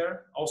things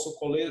there. Also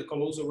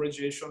callosal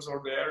radiations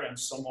are there and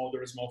some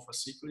other small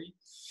fasciculi.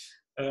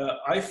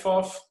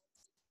 IFOF,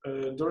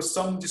 there's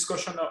some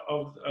discussion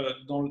of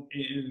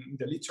in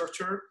the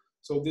literature.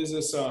 So this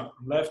is a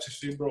left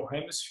cerebral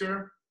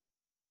hemisphere.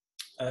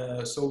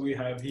 So we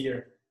have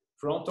here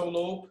frontal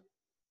lobe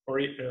or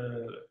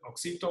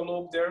occipital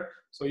lobe there.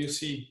 So you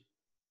see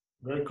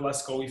very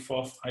classical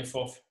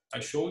IFOF I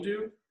showed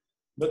you.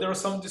 But there are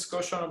some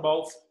discussion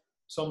about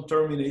some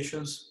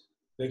terminations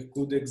that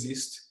could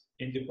exist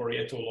in the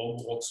parietal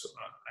lobe also,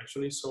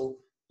 actually. So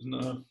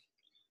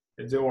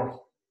they were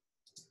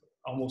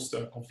almost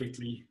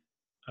completely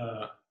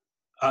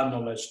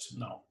acknowledged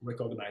now,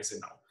 recognized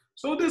now.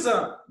 So there's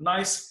a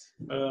nice,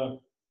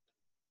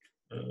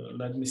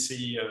 let me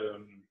see,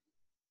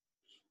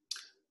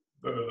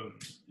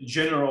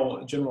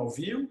 general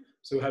view.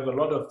 So you have a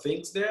lot of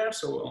things there.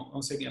 So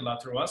once again,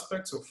 lateral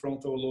aspect, so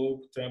frontal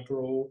lobe,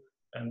 temporal,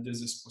 and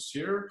this is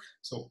posterior.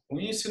 So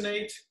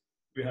uncinate,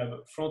 we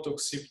have frontal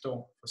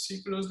occipital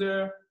fasciculus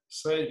there,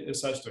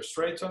 sagittal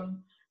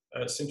stratum,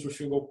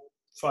 centrifugal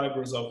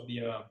fibers of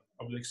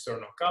the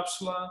external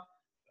capsula,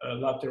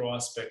 lateral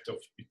aspect of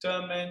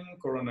putamen,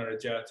 corona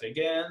radiata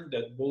again,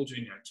 that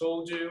bulging I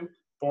told you,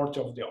 part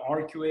of the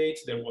arcuate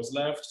that was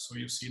left. So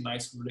you see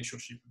nice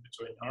relationship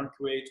between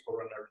arcuate,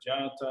 corona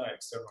radiata,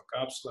 external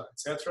capsula,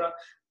 etc.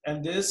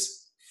 And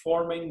this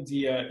forming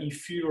the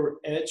inferior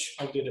edge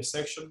of the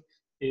dissection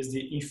is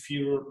the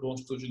inferior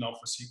longitudinal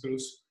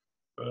fasciculus,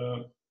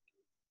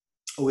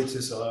 which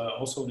is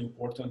also an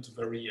important,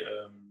 very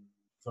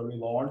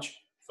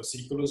large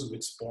fasciculus, which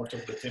is part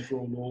of the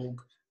temporal lobe,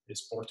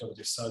 is part of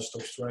the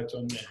sagittal stratum,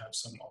 and have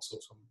also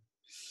some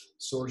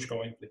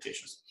surgical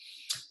implications.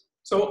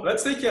 So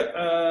let's take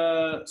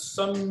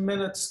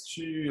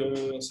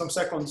some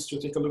seconds to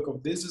take a look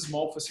at this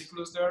small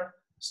fasciculus there.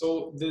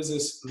 So this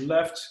is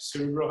left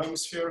cerebral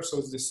hemisphere, so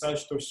it's the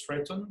sagittal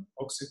stratum,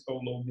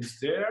 occipital lobe is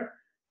there.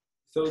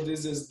 So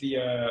this is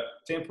the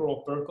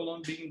temporal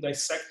operculum being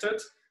dissected.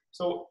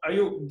 So I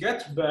will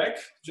get back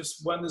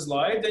just one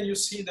slide, then you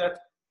see that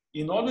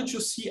in order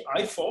to see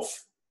IFOF,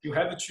 you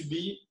have to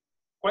be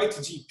quite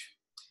deep.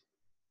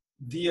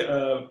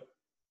 The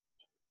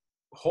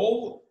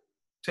whole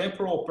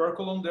temporal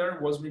operculum there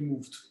was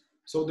removed.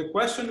 So the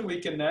question we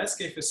can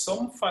ask if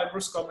some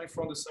fibers coming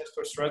from the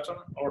sagittal stratum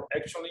are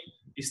actually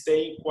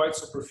staying quite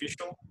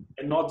superficial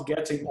and not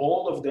getting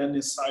all of them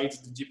inside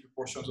the deeper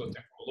portions of the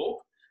temporal lobe.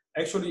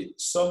 Actually,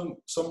 some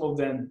of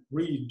them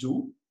really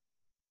do.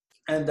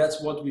 And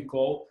that's what we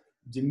call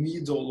the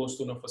middle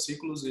longitudinal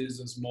fasciculus,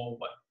 is a small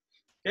one.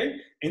 Okay,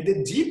 and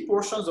the deep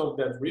portions of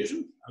that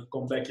region, I'll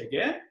come back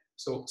again.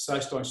 So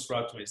sagittal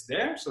stratum is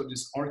there. So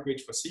this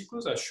arcuate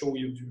fasciculus, I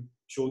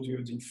showed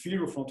you the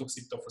inferior frontal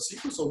occipital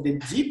fasciculus. So the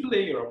deep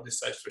layer of the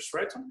sagittal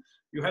stratum,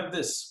 you have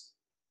this.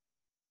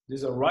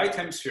 This is a right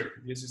hemisphere.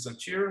 This is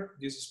anterior.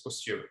 This is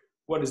posterior.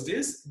 What is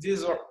this?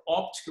 These are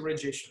optic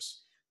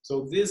radiations.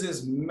 So this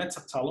is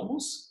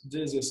metathalamus.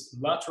 This is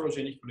lateral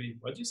geniculate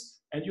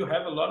bodies, and you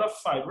have a lot of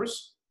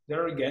fibers that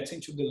are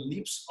getting to the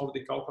lips of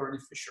the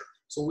calcareous fissure.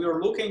 So we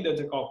are looking at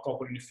the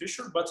calcareous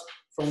fissure, but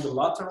from the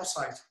lateral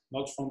side,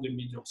 not from the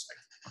medial side.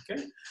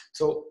 Okay.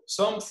 So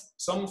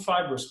some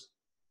fibers,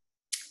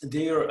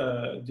 they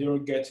are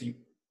getting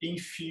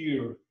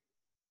inferior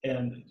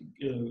and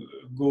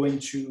going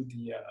to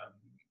the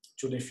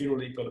inferior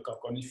lip of the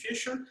calcareous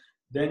fissure.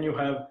 Then you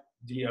have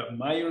the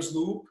Meyer's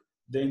loop.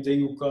 Then they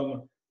will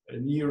come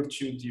near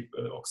to the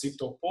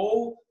occipital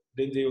pole.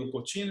 Then they will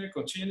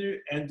continue,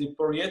 and the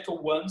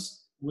parietal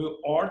ones will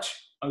arch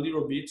a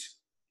little bit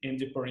in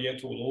the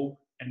parietal lobe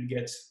and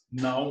get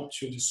now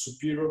to the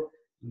superior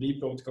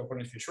lip of the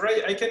calcareous fissure.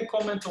 I can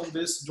comment on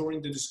this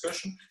during the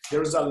discussion.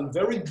 There's a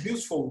very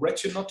beautiful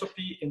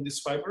retinotopy in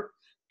this fiber.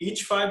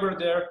 Each fiber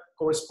there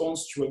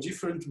corresponds to a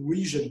different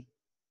region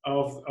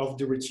of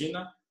the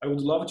retina. I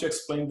would love to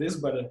explain this,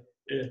 but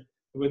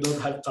we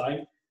don't have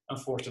time,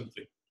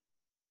 unfortunately.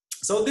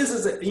 So this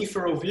is the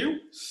inferior view,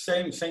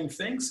 same thing,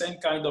 same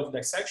kind of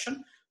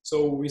dissection.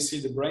 So we see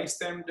the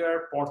brainstem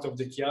there, part of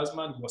the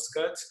chiasma was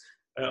cut,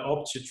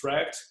 optic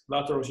tract,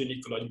 lateral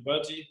geniculate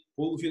body,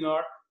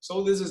 pulvinar.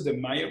 So this is the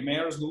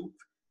Meyer's loop,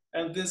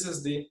 and this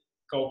is the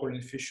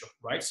calcareous fissure,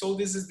 right? So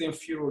this is the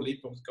inferior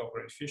lip of the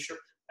calcareous fissure,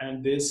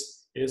 and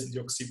this is the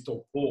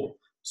occipital pole.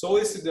 So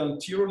it's the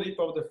anterior lip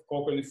of the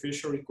calcareous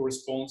fissure. It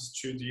corresponds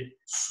to the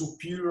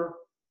superior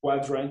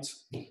quadrant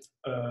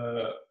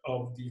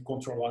of the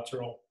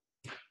contralateral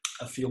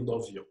field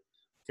of view.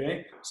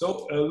 Okay,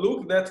 so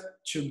look that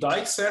to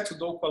dissect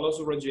those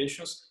callosal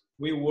radiations,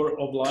 we were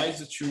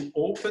obliged to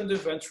open the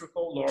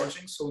ventricle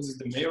larging. So this is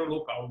the major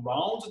loop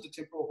around the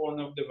temporal horn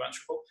of the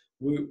ventricle.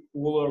 We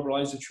were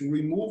obliged to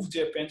remove the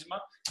ependyma.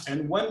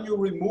 And when you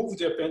remove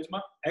the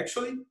ependyma,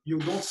 actually, you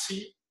don't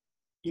see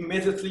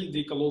immediately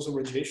the callosal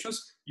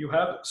radiations. You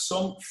have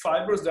some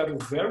fibers that are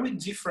very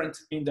different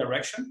in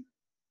direction.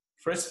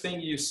 First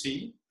thing you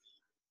see,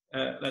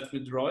 let me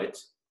draw it.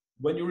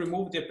 When you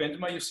remove the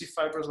ependyma, you see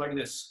fibers like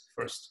this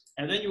first,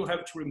 and then you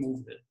have to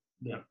remove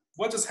them.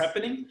 What is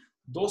happening?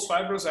 Those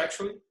fibers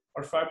actually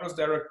are fibers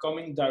that are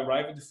coming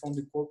derived from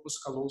the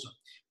corpus callosum.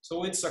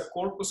 So it's a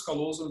corpus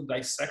callosum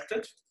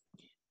dissected.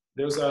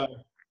 There's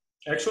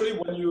actually,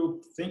 when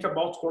you think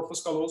about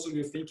corpus callosum,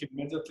 you think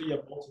immediately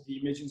about the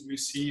images we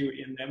see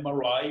in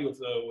MRI with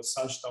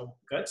sagittal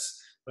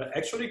cuts. But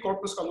actually,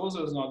 corpus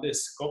callosum is not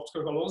this. Corpus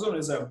callosum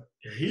is a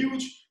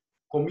huge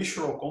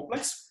commissural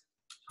complex.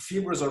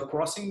 Fibers are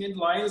crossing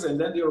midlines, and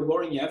then they are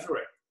going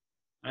everywhere.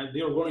 And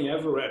they are going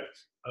everywhere,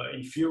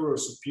 inferior,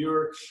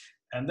 superior.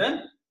 And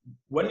then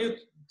when you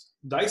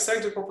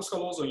dissect the corpus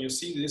callosum, you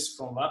see this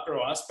from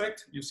lateral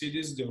aspect. You see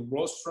this, the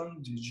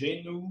rostrum, the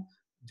genu,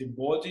 the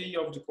body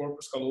of the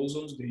corpus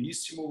callosum, the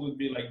isthmus would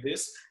be like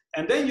this.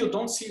 And then you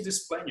don't see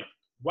this planium.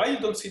 Why you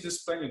don't see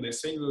this planium? They're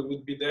saying it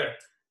would be there.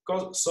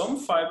 Because some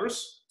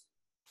fibers,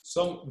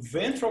 some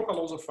ventral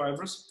callosal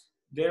fibers,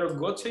 they are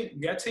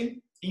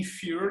getting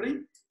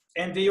inferiorly,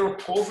 and they are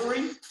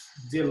covering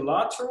the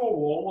lateral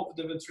wall of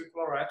the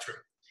ventricular artery.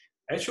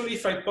 Actually,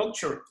 if I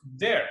puncture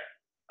there,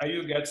 I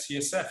will get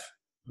CSF,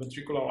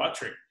 ventricular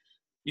artery.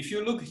 If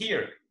you look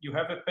here, you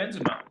have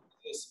ependyma.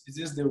 This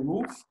is the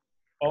roof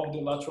of the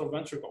lateral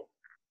ventricle.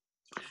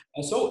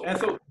 And so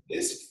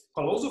these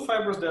callosal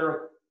fibers that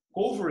are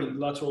covering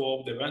lateral wall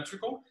of the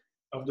ventricle,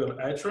 of the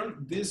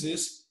atrium, this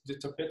is the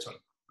tapetum,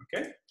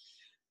 okay?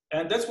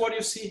 And that's what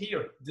you see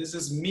here. This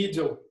is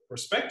medial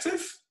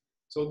perspective.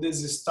 So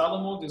this is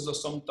thalamus, these are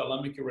some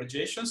thalamic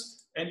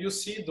irradiations, and you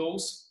see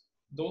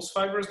those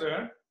fibers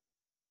there.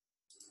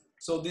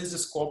 So this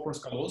is corpus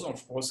callosum,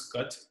 of course,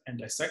 cut and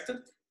dissected,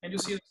 and you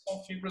see that some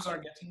fibers are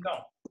getting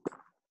down.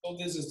 So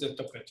this is the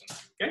tapetum,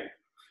 okay?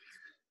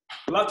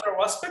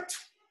 Lateral aspect.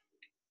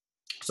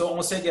 So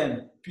once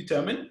again,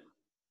 putamen,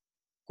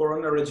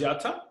 corona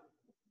radiata,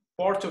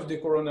 part of the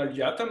corona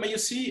radiata. But you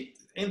see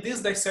in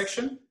this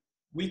dissection,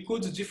 we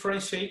could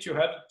differentiate. You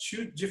have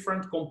two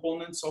different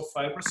components of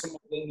fibers. Some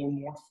of them are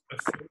more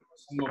fibrous,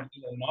 some of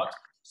them are not.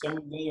 Some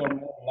of them are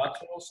more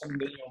lateral, some of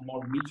them are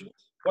more medial.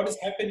 What is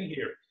happening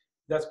here?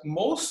 That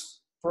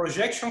most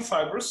projection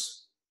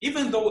fibers,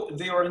 even though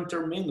they are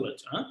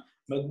intermingled,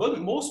 but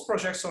most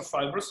projection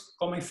fibers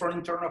coming from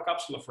internal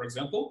capsula, for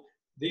example,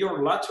 they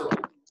are lateral.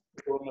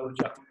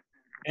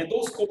 And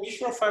those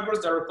commissural fibers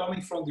that are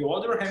coming from the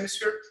other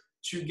hemisphere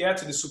to get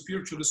to the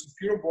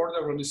superior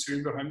border of the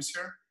cerebral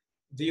hemisphere,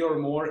 they are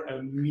more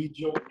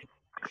medial.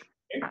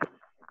 Okay?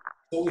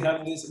 So we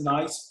have this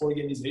nice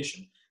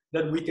organization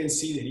that we can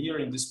see here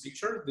in this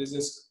picture. This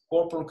is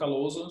corpus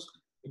callosum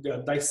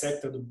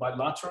dissected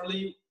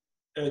bilaterally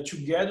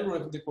together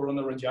with the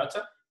corona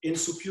radiata in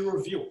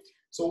superior view.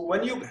 So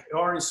when you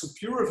are in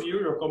superior view,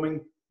 you're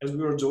coming, as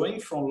we were doing,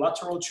 from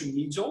lateral to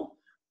medial.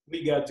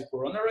 We get the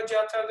corona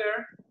radiata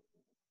there.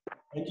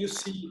 And you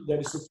see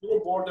that the superior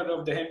border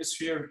of the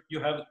hemisphere, you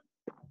have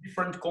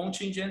different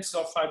contingents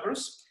of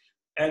fibers.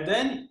 And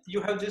then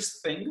you have this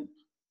thing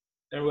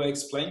that will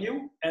explain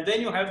you. And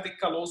then you have the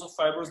callosal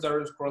fibers that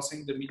are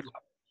crossing the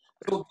midline.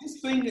 So this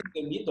thing in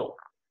the middle,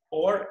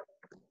 or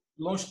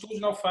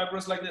longitudinal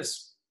fibers like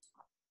this.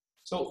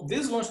 So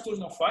these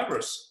longitudinal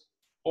fibers,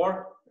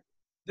 or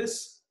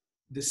this,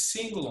 the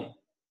cingulum,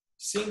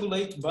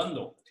 cingulate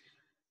bundle.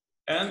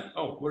 And,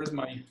 oh, where's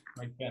my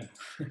pen?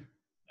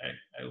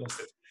 I lost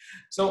it.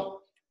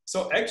 So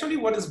actually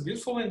what is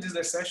beautiful in this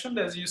dissection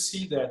is you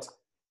see that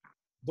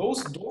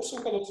those dorsal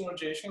callosal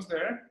radiations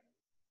there,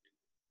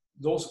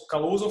 those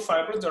callosal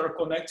fibers that are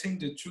connecting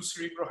the two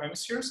cerebral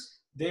hemispheres,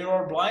 they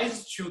are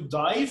obliged to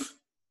dive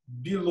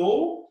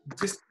below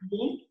this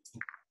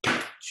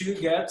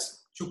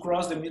to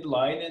cross the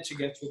midline and to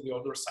get to the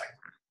other side.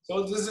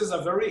 So this is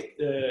a very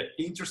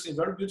interesting,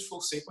 very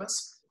beautiful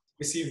sequence.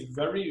 We see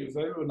very,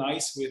 very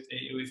nice with the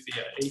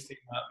AFib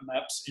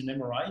maps in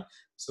MRI.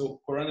 So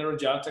coronary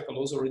radiata,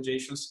 callosal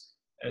radiations,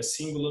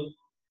 cingulum,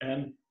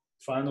 and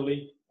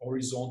finally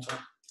horizontal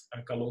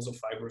callosal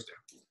fibers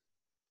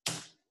there.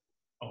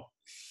 Oh.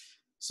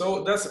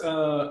 So that's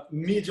a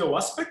medial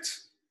aspect.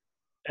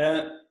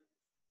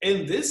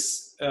 In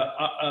this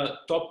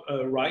top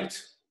right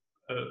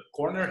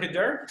corner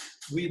here,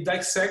 we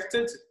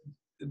dissected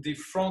the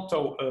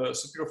frontal,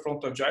 superior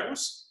frontal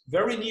gyrus,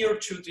 very near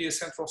to the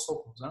central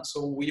sulcus.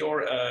 So we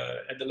are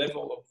at the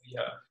level of the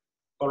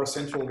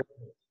paracentral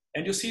level.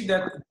 And you see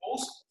that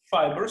those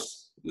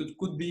fibers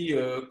could be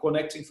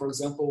connecting, for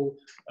example,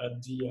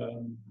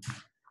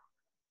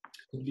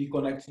 could be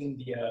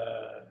connecting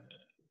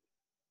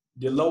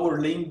the lower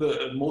limb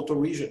motor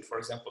region, for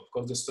example,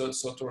 because the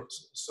central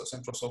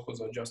sulcus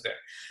are just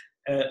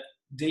there.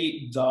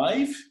 They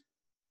dive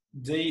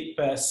they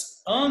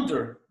pass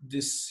under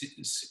this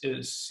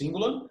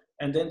cingulum,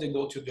 and then they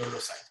go to the other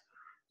side.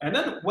 And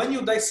then when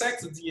you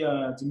dissect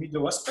the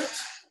medial aspect,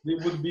 there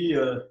would be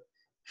a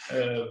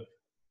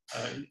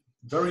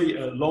very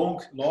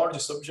long, large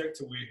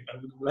subject. I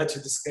would let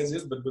you discuss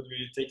this, but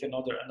we take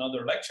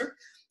another lecture.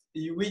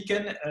 We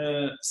can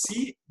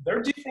see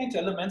very different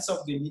elements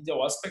of the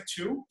medial aspect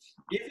too,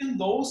 even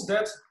those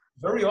that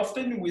very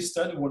often we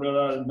study when we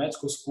are in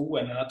medical school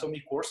and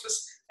anatomy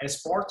courses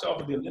as part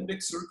of the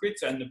limbic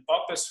circuit and the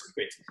Papez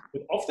circuit.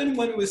 But often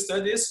when we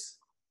study this,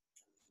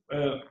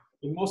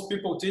 most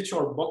people teach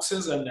our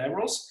boxes and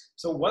arrows.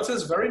 So what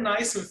is very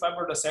nice with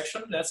fiber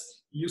dissection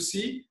is you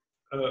see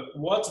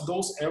what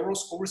those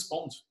arrows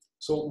correspond.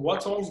 So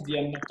what are the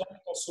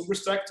anatomical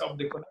substract of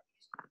the connection?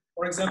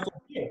 For example,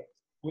 here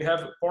we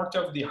have part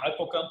of the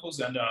hippocampus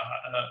and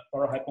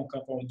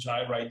parahippocampal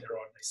gyri that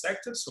are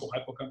dissected. So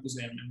hippocampus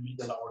and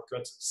middle are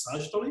cut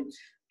sagittally.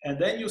 And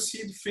then you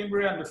see the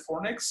fimbriae and the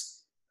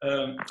fornix,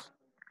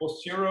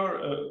 posterior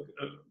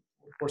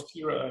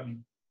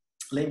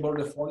limb of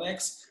the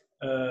fornix,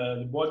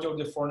 the body of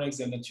the fornix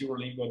and anterior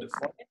limb of the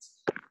fornix.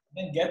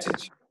 Then get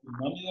into the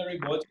mammillary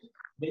body.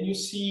 Then you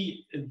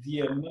see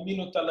the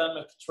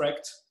mammillothalamic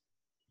tract,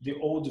 the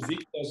old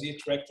Victor Z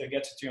tract that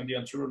gets to the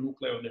anterior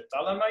nuclei of the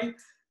thalami.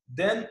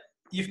 Then,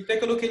 if you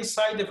take a look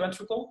inside the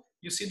ventricle,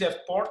 you see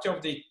that part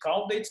of the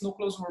caudate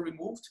nucleus were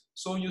removed.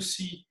 So you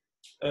see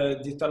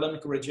the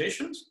thalamic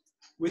radiations,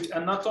 which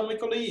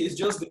anatomically is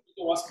just the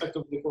middle aspect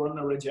of the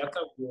corona radiata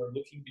we were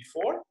looking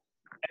before.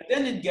 And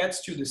then it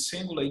gets to the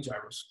cingulate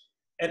gyrus.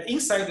 And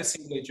inside the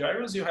cingulate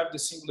gyrus, you have the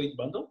cingulate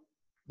bundle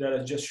that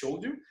I just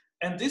showed you.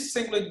 And this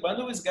cingulate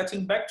bundle is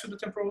getting back to the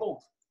temporal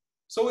lobe.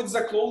 So it's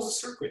a closed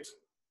circuit.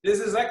 This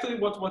is exactly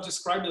what was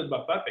described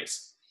by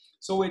Papez.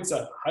 So it's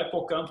a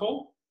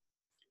hippocampal,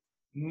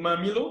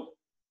 mammulo,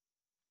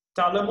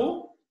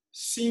 thalamo,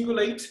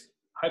 cingulate,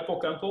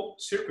 hippocampal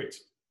circuit,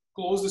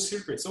 closed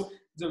circuit. So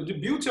the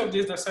beauty of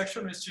this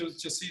dissection is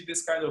to see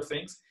this kind of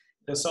things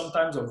that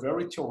sometimes are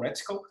very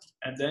theoretical,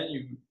 and then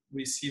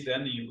we see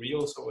them in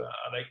real. So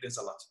I like this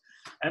a lot.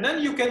 And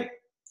then you can,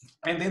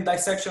 and then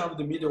dissection of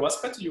the medial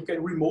aspect, you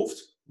can remove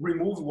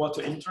what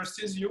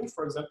interests you.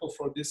 For example,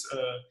 for this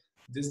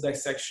this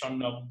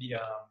dissection of the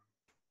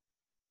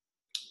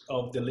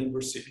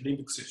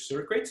limbic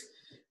circuit,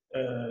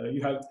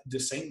 you have the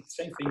same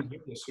thing here,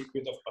 the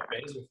circuit of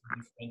Papez with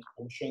different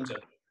portions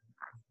and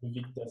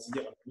the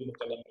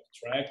thalamic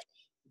tract,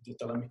 the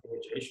thalamic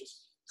radiations.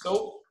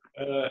 So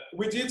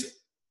we did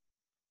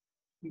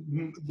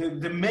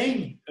the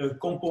main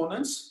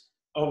components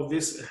of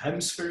this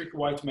hemispheric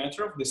white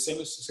matter of the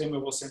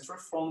semivocentral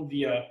from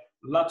the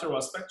lateral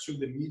aspect to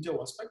the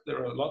medial aspect. There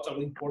are a lot of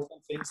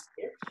important things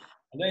here.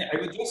 And then I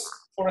will just,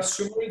 for a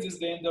summary, this is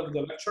the end of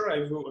the lecture.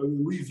 I will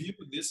review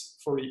this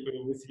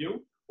with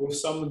you with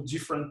some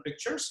different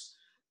pictures.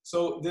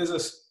 So this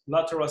is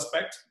lateral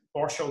aspect,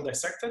 partial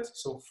dissected.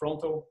 So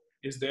frontal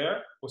is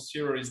there,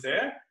 posterior is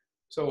there.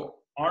 So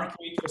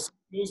arcuate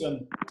fasciculus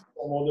and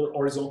some other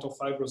horizontal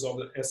fibers of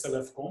the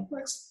SLF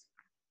complex.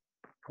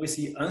 We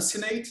see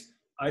uncinate,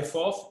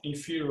 IFOF,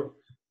 inferior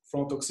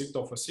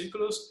fronto-occipital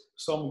fasciculus,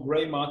 some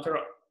gray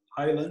matter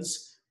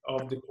islands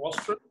of the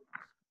claustrum,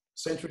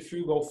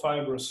 centrifugal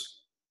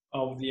fibers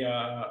of the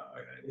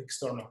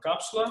external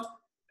capsula,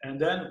 and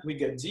then we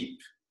get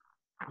deep.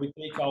 We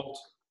take out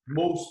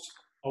most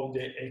of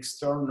the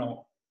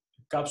external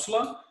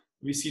capsula.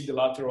 We see the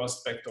lateral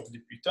aspect of the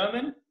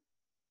putamen.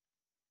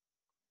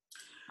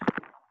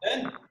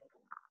 Then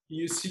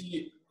you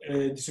see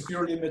the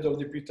superior limit of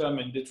the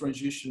putamen, the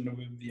transition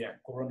with the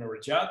corona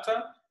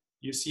radiata.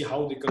 You see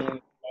how the corona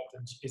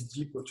radiata is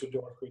deeper to the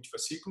arcuate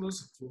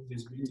fasciculus. Through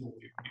this window will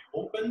be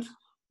opened.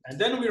 And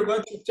then we are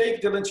going to take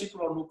the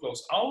lenticular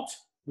nucleus out.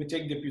 We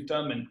take the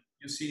putamen.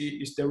 You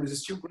see there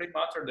is still gray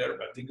matter there,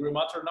 but the gray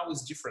matter now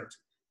is different.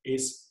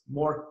 It's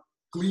more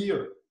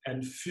clear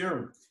and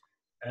firm.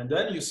 And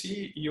then you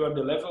see you are at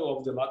the level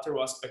of the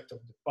lateral aspect of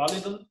the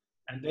pallidum.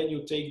 And then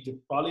you take the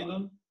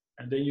pallidum,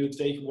 and then you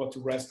take what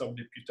the rest of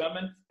the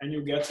putamen, and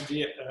you get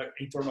the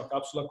internal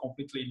capsula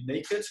completely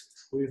naked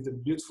with the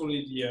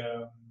beautifully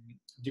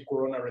the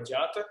corona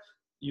radiata.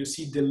 You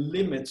see the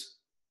limit,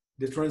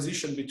 the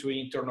transition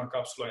between internal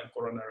capsula and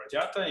corona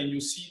radiata, and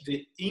you see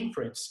the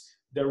imprints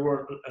that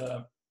were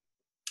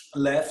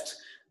left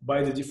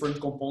by the different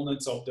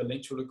components of the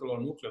lenticular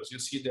nucleus. You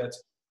see that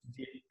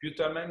the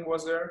putamen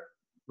was there,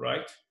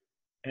 right?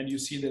 And you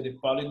see that the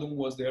pallidum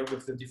was there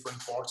with the different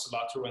parts,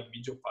 lateral and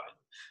medial pallidum.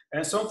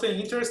 And something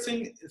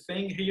interesting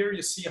thing here,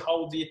 you see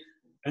how the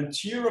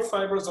anterior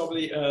fibers of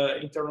the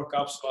internal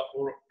capsula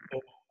or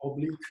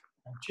oblique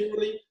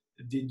anteriorly,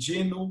 the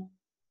genu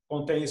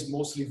contains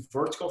mostly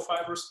vertical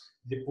fibers.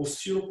 The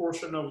posterior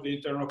portion of the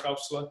internal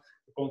capsula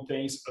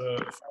contains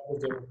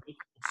fibers that are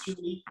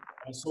posteriorly.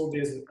 And so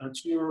there's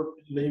anterior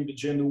limb,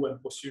 genu,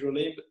 and posterior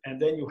limb. And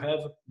then you have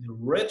the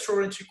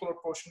retrolenticular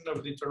portion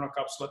of the internal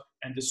capsula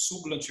and the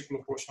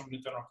sublenticular portion of the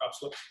internal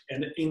capsula.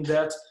 And in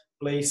that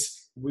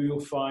place, we will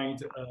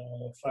find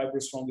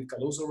fibers from the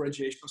callosal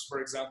radiations, for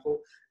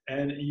example.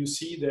 And you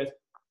see that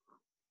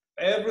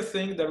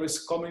everything that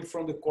is coming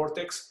from the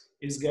cortex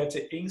is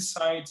getting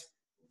inside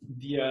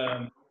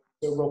the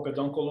cerebral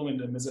pedunculum and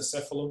the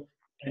mesocephalum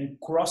and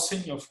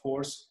crossing, of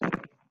course,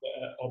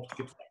 the optic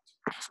tract.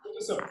 So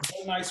this is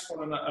very nice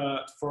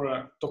for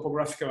a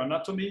topographical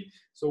anatomy.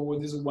 So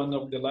this is one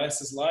of the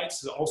last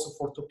slides. Also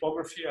for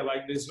topography, I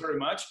like this very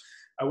much.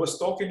 I was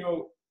talking to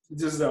you,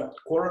 this is a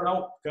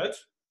coronal cut.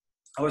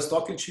 I was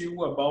talking to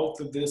you about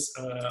this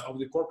of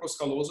the corpus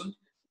callosum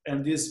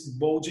and this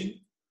bulging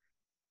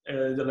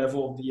the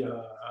level of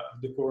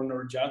the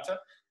coronary jata.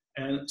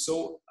 And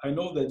so I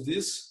know that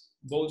this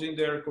bulging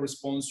there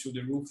corresponds to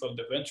the roof of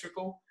the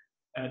ventricle.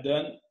 And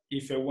then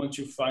if I want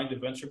to find the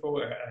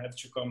ventricle, I have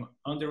to come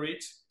under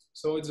it.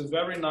 So it's a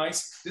very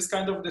nice, this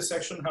kind of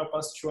dissection helps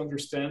us to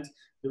understand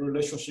the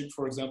relationship,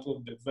 for example,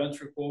 of the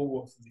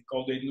ventricle with the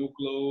caudate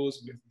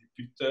nucleus, with the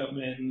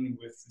putamen,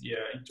 with the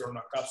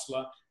internal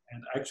capsula,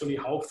 and actually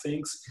how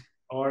things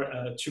are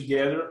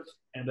together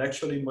and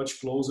actually much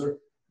closer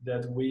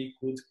than we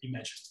could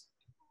imagine.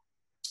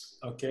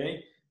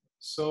 Okay,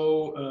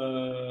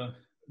 so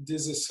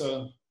this is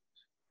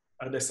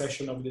a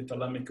dissection of the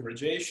thalamic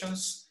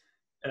radiations,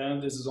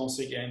 and this is once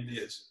again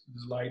the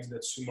slides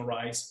that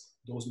summarize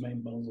those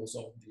main bundles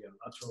of the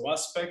lateral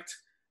aspect.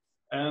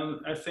 And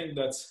I think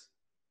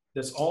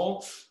that's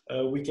all.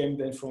 We came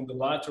then from the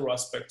lateral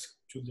aspect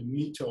to the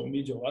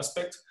medial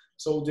aspect.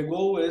 So the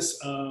goal is,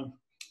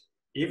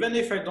 even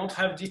if I don't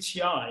have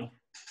DTI,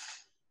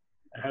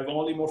 I have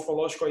only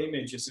morphological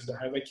images. If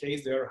I have a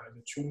case there, I have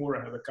a tumor,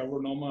 I have a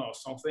cavernoma or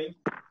something,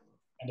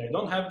 and I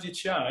don't have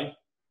DTI,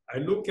 I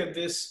look at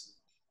this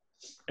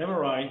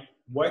MRI,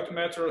 white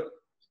matter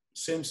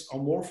seems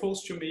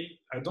amorphous to me.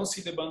 I don't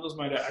see the bundles,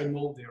 but I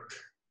know they're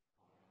there.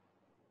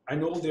 I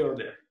know they're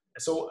there.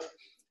 So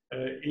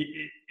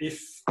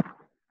if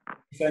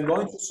I'm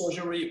going to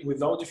surgery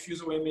without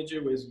diffuse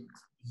imaging,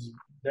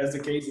 that's the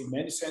case in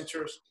many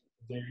centers.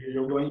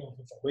 You're going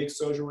with awake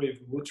surgery,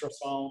 with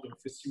ultrasound, or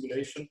with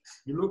stimulation.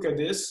 You look at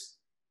this,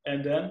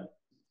 and then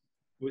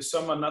with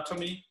some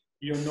anatomy,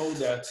 you know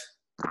that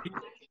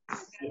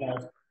you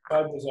have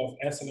fibers of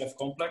SLF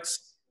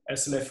complex.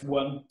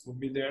 SLF1 will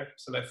be there,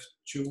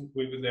 SLF2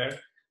 will be there.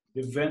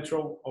 The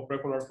ventral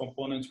opercular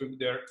component will be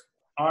there.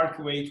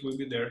 Arcuate will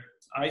be there.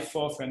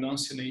 IFOF and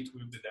uncinate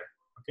will be there.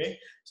 Okay,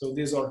 so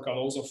these are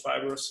callosal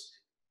fibers.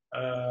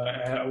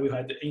 We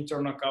had the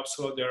internal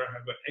capsula there, I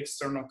have an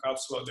external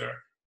capsula there,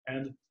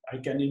 and I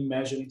can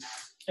imagine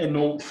and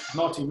know,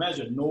 not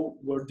imagine, know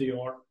where they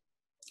are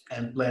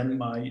and plan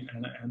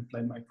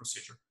my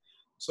procedure.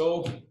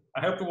 So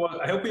I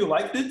hope you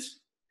liked it.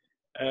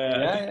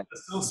 Yeah.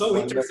 So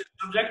interesting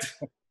subject.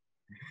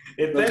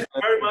 Thank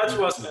you very much.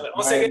 Was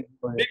once again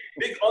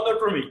big honor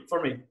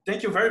for me.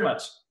 Thank you very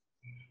much.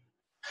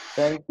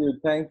 Thank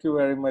you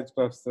very much,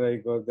 Professor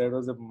Igor. That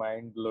was a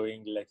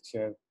mind-blowing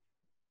lecture.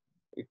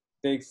 It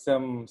takes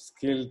some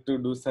skill to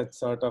do such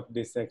sort of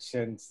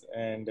dissections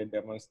and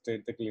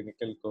demonstrate the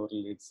clinical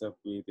correlates of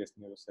various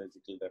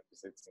neurosurgical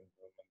deficits in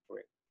human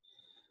brain.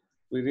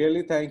 We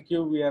really thank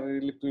you. We are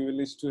really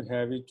privileged to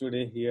have you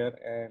today here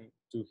and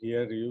to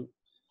hear you.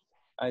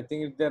 I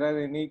think if there are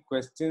any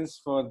questions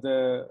for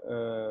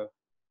the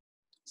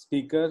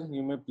speaker,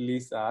 you may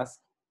please ask.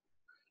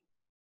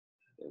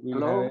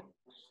 Hello.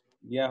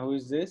 Yeah, who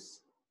is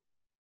this?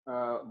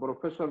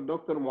 Professor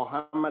Dr.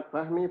 Mohammed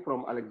Fahmi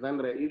from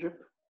Alexandria,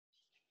 Egypt.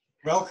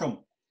 Welcome.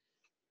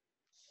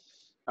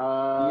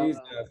 Please.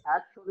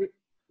 Actually,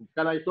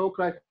 can I talk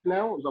right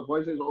now? The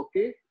voice is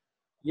okay?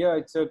 Yeah,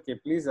 it's okay.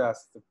 Please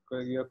ask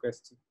your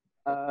question.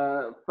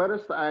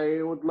 First,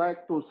 I would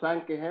like to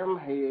thank him.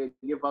 He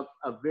gave us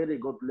a very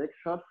good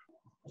lecture.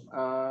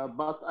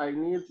 But I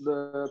need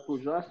to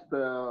just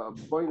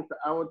point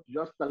out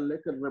just a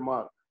little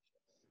remark.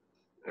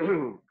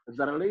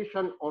 The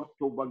relation or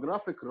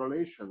topographic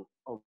relation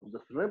of the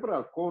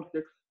cerebral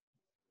cortex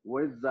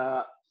with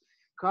the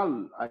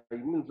skull, I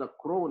mean the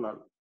coronal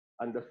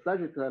and the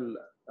sagittal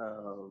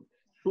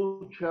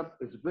suture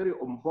is very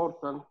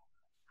important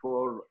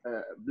for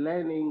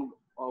planning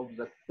of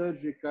the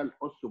surgical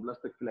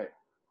osteoblastic flap.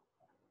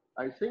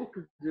 I think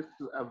this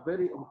is a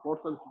very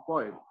important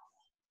point.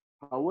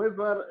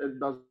 However, it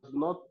does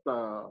not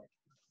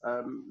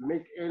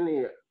make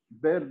any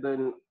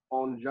burden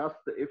on just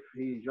if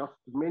he just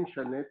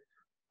mention it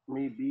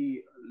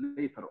maybe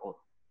later on.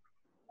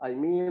 I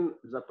mean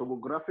the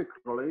topographic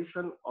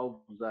relation of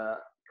the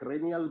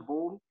cranial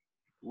bone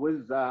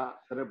with the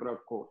cerebral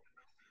cortex.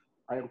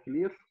 I am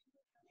clear?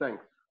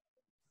 Thanks.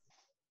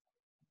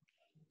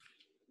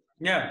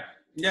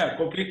 Yeah,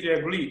 completely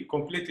agree.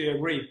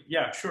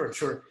 Yeah, sure.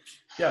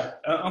 Yeah,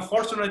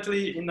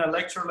 unfortunately, in a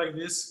lecture like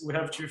this, we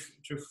have to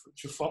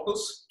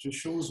focus, to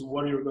choose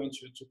what you're going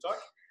to talk.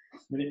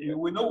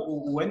 We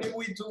know when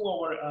we do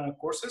our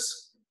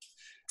courses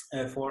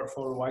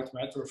for white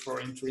matter,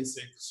 for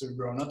intrinsic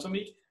cerebral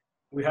anatomy,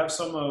 we have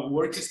some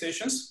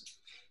workstations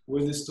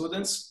with the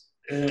students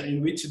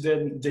in which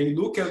then they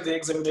look at the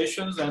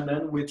examinations and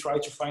then we try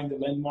to find the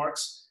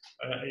landmarks.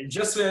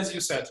 Just as you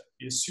said,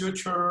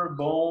 suture,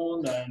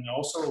 bone, and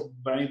also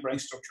brain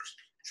structures.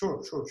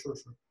 Sure.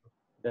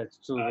 That's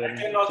true. I Well,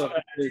 cannot, most of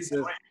the he's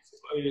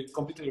places,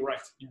 completely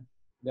right. Yeah.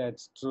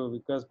 that's true,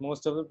 because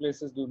most of the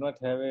places do not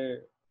have a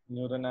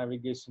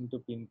neuronavigation to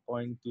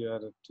pinpoint your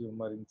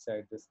tumor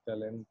inside the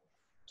skull, and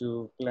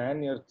to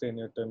plan your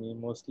craniotomy,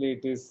 mostly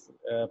it is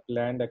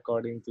planned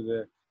according to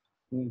the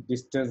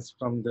distance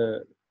from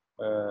the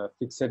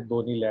fixed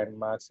bony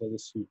landmarks or the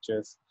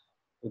sutures.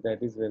 So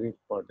that is very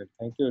important.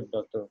 Thank you,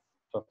 Dr.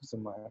 Professor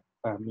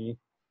Fahmi.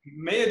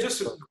 May I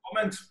just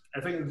comment? I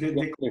think Yeah,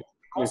 the please,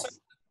 concept, please.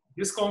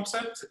 this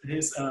concept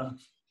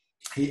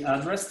he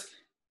addressed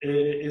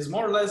is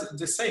more or less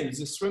the same.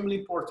 It's extremely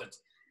important.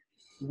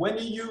 When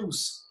you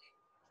use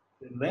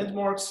the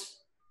landmarks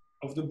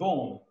of the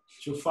bone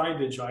to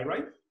find the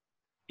gyri,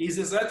 is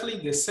exactly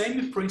the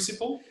same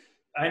principle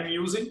I'm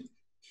using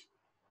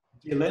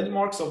the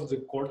landmarks of the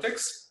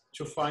cortex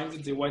to find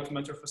the white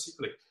matter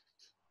fasciculi.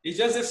 It's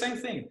just the same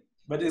thing,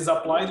 but it's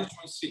applied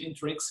to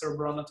intrinsic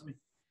cerebral anatomy.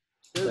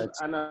 There's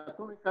That's,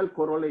 anatomical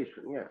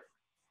correlation, yes.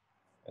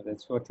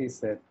 that's what he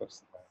said,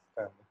 Professor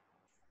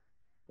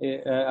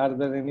Fahmi. Are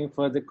there any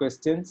further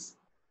questions?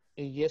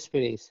 Yes,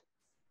 please.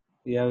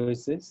 Yeah, who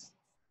is this?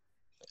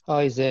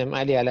 It's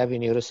Ali Alavi,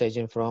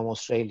 neurosurgeon from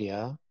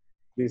Australia.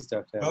 Please,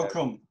 Dr.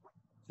 Welcome.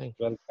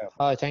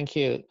 Welcome. Thank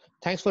you.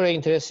 Thanks for an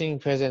interesting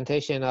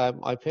presentation.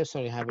 I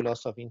personally have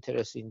lots of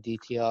interest in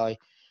DTI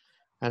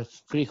and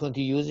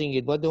frequently using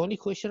it. But the only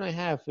question I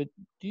have, do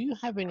you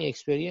have any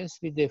experience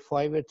with the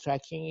fiber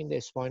tracking in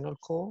the spinal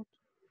cord?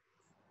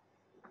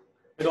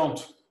 I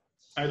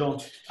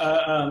don't.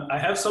 I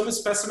have some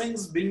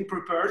specimens being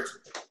prepared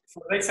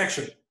for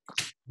dissection,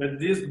 but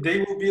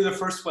they will be the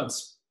first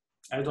ones.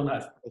 I don't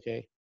have.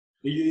 Okay.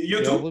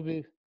 You do? Would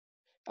be,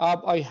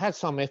 I had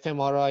some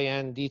fMRI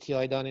and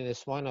DTI done in the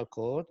spinal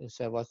cord, in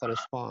cervical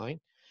spine,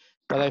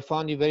 but I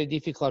found it very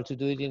difficult to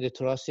do it in the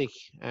thoracic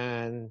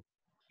and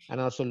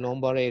also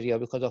lumbar area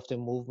because of the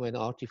movement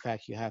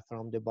artifact you have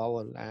from the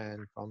bowel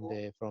and from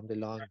the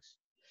lungs.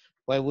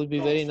 But it would be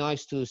very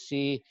nice to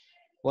see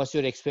what's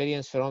your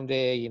experience from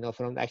the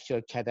from the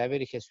actual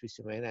cadaveric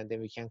specimen, and then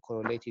we can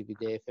correlate it with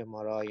the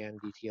fMRI and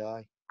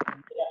DTI.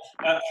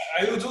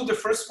 I will do the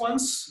first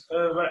ones,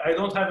 but I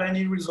don't have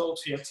any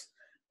results yet.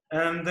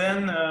 And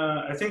then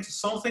I think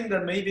something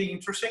that may be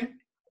interesting,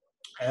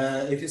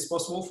 if it's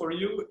possible for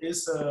you,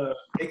 is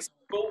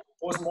example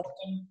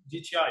post-mortem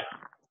DTI.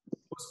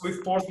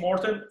 With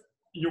post-mortem,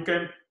 you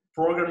can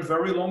program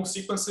very long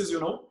sequences,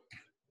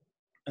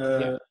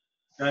 and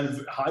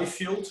high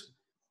field.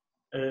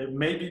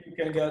 Maybe you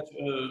can get,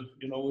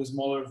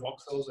 smaller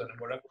voxels and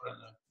whatever, and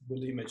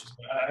good images.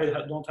 But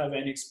I don't have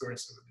any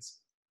experience with this.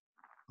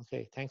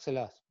 Okay, thanks a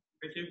lot.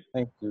 Thank you.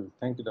 Thank you.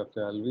 Thank you,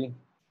 Dr. Alvi.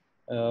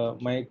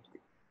 My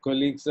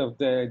colleagues of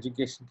the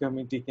education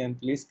committee can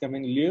please come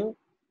in. Liu,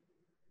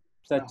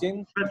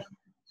 Sachin?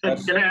 Sir,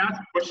 can I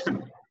ask a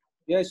question?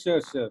 Yeah,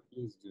 sure.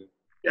 Please do.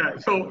 Yeah,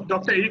 so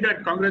Dr.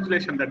 Egan,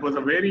 congratulations. That was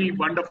a very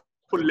wonderful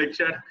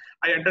lecture.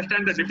 I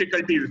understand the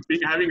difficulties,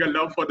 having a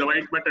love for the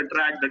white matter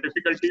track, the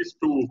difficulties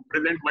to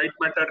present white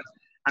matter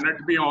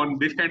anatomy on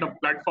this kind of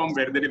platform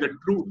where there is a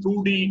true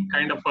 2D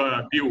kind of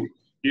a view.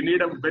 You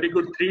need a very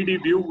good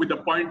 3D view with a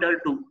pointer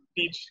to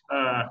teach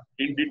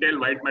in detail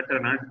white matter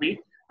anatomy.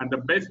 And the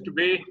best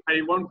way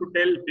I want to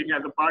tell, being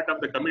as a part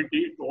of the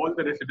committee, to all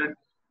the residents,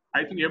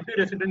 I think every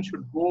resident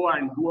should go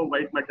and do a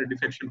white matter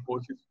dissection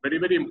course. It's very,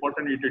 very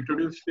important. It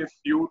introduces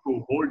you to a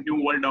whole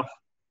new world of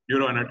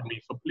neuroanatomy.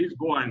 So please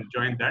go and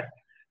join that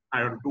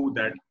or do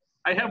that.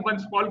 I have one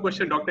small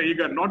question, Dr.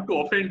 Egan, not to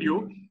offend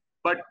you,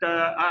 but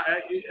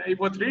I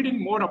was reading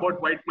more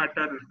about white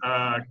matter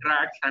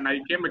tracks, and I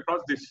came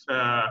across this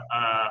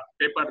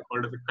paper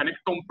called the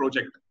Connectome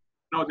Project.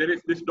 Now, there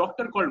is this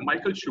doctor called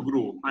Michael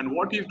Shugru, and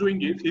what he's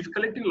doing is he's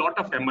collecting a lot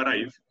of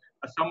MRIs.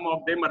 Some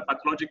of them are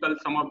pathological,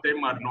 some of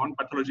them are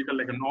non-pathological,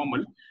 like a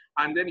normal.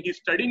 And then he's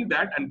studying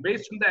that, and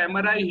based on the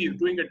MRI, he's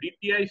doing a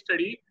DTI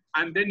study,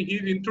 and then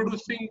he's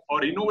introducing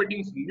or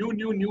innovating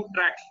new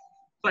tracks.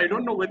 So I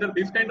don't know whether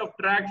these kind of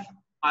tracks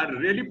are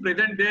really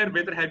present there,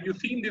 whether have you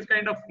seen this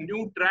kind of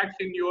new tracks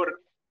in your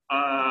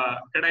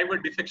cadaver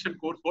dissection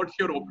course? What's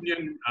your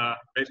opinion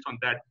based on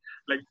that,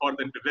 like for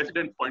the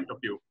resident point of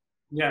view?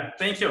 Yeah,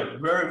 thank you.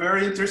 Very,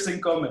 very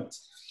interesting comment.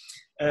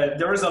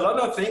 There is a lot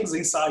of things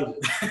inside.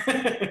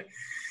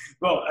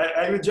 Well,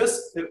 I will just,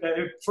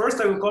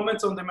 first I will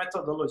comment on the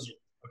methodology,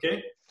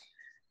 okay?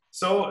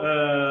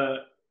 So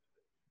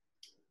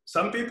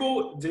some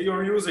people, they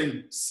are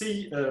using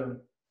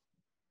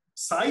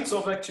sites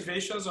of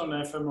activations on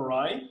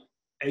fMRI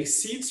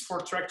as seeds for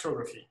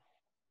tractography.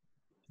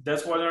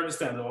 That's what I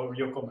understand of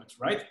your comment,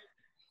 right?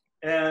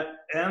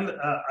 And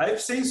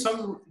I've seen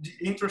some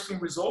interesting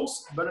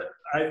results, but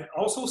I've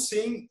also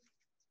seen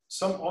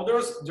some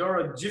others that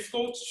are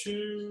difficult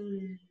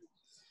to,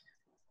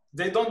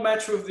 they don't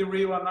match with the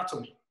real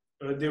anatomy,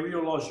 the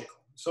real logical.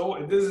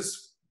 So this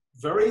is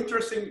very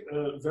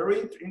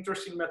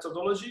interesting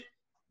methodology,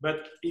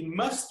 but it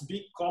must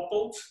be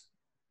coupled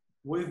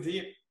with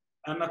the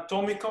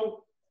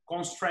anatomical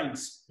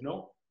constraints,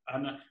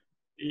 and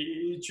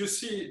to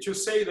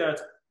say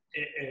that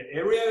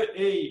area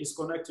A is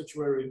connected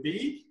to area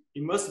B,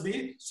 It must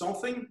be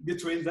something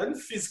between them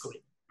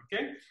physically,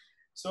 okay?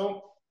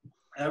 So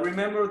I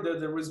remember that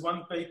there was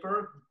one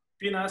paper,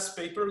 PNAS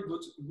paper,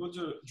 good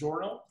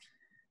journal.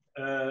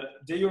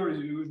 They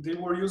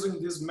were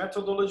using this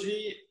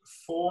methodology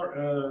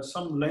for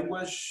some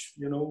language,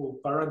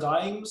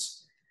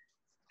 paradigms.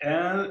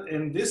 And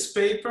in this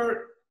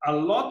paper, a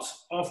lot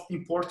of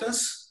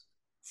importance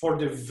for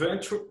the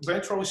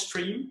ventral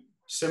stream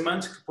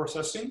semantic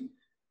processing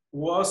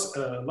was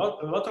a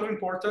lot of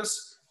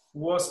importance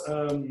was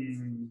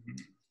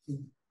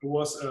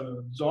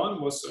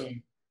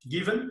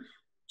given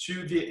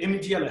to the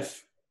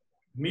MDLF,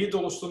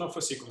 middle sternal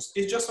fascicles.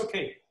 It's just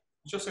okay.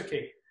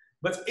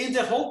 But in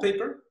the whole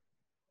paper,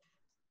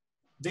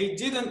 they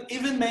didn't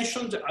even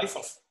mention the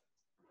IFOF,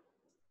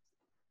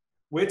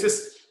 which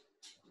is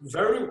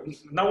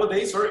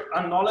nowadays very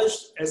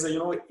acknowledged as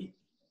a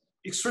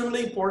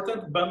extremely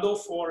important bundle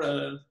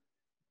for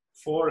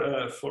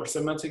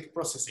semantic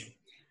processing.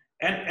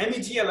 And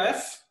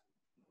MEDLF,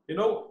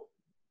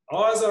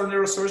 as our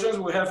neurosurgeons,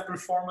 we have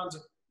performed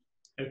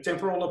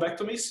temporal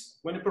lobectomies.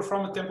 When you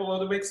perform a temporal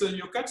lobectomy,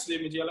 you cut the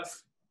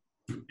MEDLF,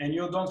 and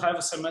you don't have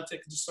a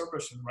semantic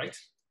distortion, right?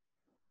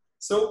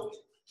 So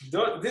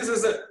this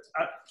is a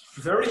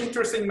very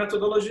interesting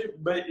methodology,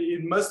 but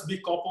it must be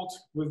coupled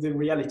with the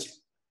reality.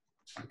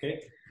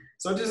 Okay,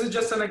 so this is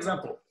just an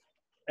example.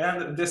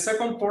 And the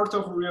second part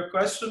of your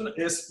question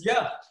is,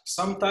 yeah,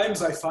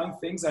 sometimes I find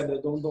things that I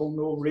don't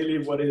know really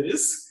what it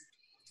is,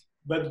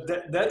 but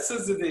that's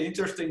the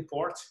interesting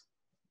part,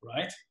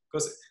 right?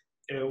 Because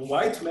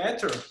white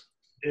matter,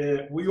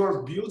 we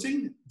are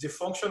building the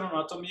functional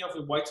anatomy of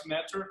the white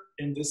matter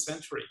in this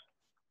century.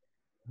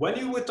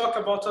 When we talk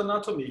about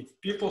anatomy,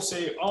 people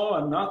say, oh,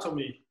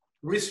 anatomy,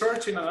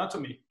 research in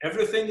anatomy,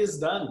 everything is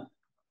done.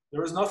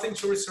 There is nothing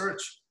to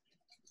research.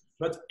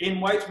 But in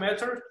white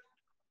matter,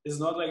 it's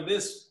not like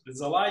this.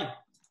 It's a lie.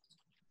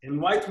 In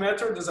white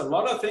matter, there's a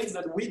lot of things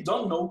that we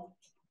don't know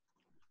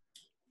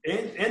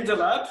in the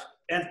lab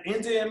and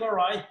in the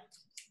MRI.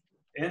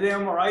 In the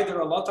MRI, there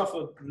are a lot of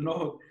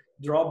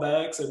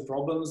drawbacks and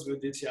problems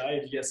with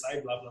DTI,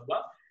 DSI, blah, blah,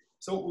 blah.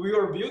 So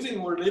we're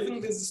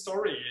living this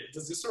story.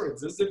 This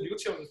is the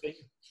beauty of the thing.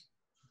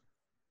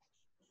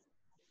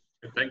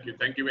 Thank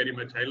you very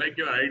much. I like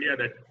your idea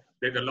that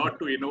there's a lot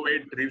to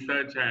innovate,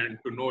 research, and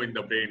to know in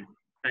the brain.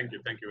 Thank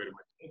you very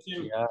much. Thank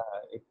you. Yeah,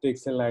 it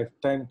takes a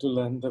lifetime to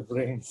learn the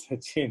brain,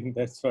 Sachin.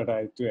 That's what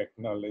I have to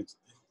acknowledge.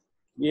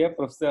 We have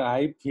Professor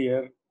Ipe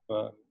here.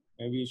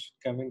 Maybe you should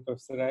come in,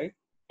 Professor Ipe.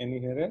 Can you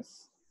hear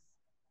us?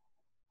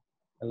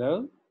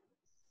 Hello?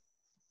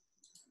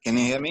 Can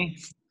you hear me?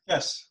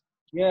 Yes.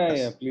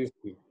 Yeah, please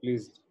do.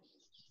 Please.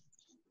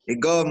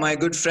 Igor, my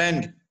good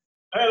friend.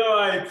 Hello,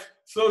 Ipe.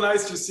 So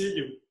nice to see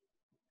you.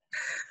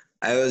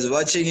 I was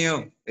watching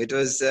you. It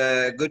was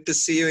good to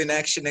see you in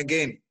action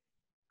again.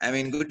 I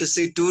mean, good to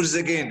see tours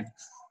again.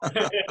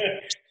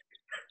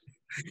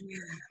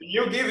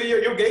 You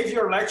gave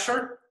your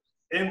lecture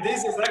in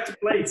this exact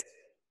place.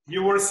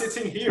 You were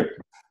sitting here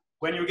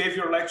when you gave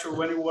your lecture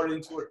when you were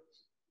in tour.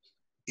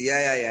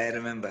 Yeah, I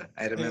remember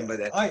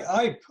that.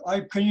 I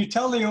can you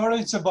tell the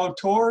audience about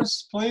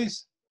tours,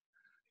 please?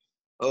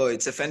 Oh,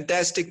 it's a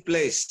fantastic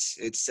place.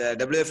 It's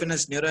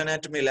WFNS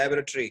Neuroanatomy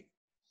Laboratory.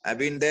 I've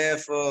been there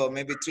for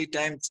maybe 3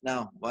 times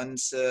now.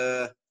 Once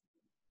with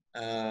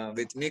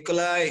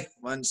Nikolai,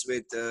 once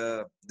with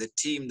the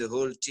team, the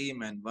whole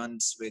team, and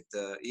once with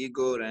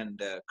Igor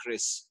and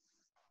Chris.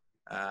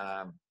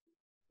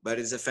 But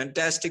it's a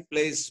fantastic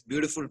place,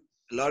 beautiful,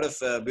 a lot of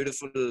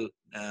beautiful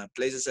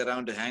places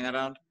around to hang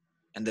around.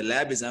 And the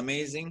lab is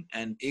amazing,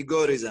 and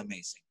Igor is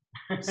amazing.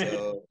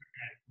 So,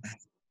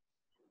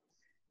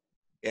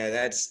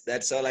 yeah,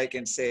 that's all I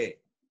can say.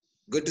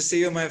 Good to see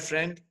you, my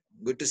friend.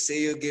 Good to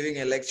see you giving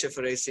a lecture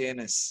for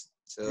ACNS.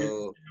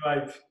 So,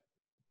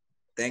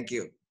 thank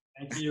you.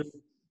 Thank you.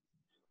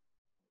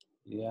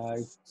 Yeah,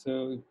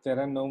 so if there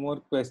are no more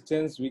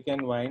questions, we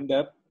can wind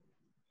up.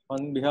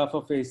 On behalf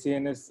of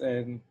ACNS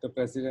and the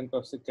President,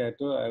 Professor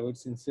Cato, I would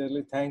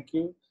sincerely thank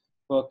you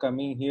for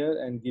coming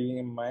here and giving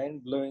a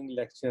mind-blowing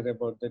lecture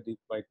about the deep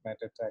white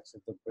matter tracts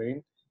of the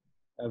brain.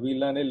 We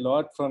learn a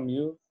lot from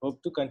you.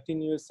 Hope to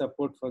continue your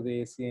support for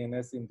the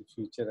ACNS in the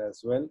future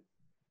as well.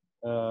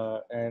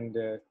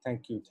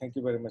 Thank you. Thank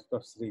you very much,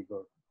 Professor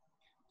Igor.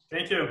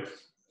 Thank you.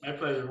 My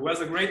pleasure. It was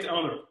a great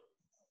honor.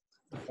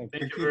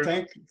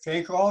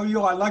 Thank all of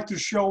you. I'd like to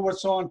show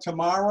what's on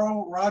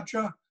tomorrow,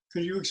 Raja.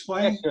 Could you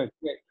explain? Yeah, sure.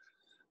 Yeah.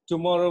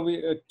 Tomorrow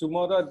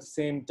at the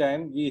same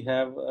time, we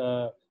have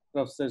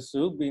Professor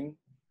Subin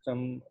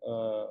from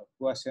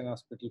Huashan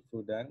Hospital,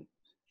 Fudan.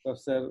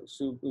 Professor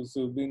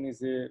Subin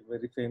is a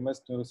very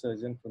famous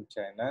neurosurgeon from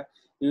China.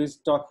 He was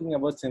talking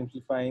about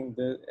simplifying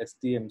the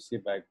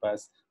STMC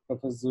bypass.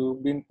 Professor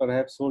Subin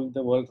perhaps hold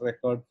the world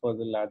record for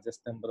the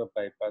largest number of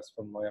bypass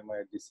for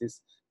Moyamoya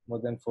disease, more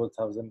than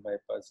 4,000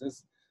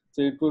 bypasses.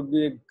 So it would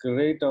be a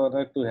great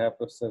honor to have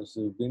Professor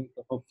Subin.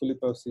 Hopefully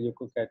Professor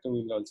Yoko Kato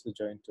will also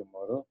join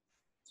tomorrow.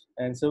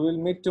 And so we'll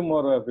meet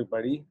tomorrow,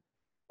 everybody.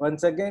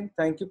 Once again,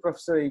 thank you,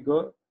 Professor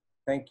Igor.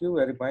 Thank you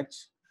very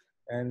much.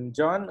 And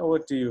John, over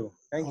to you.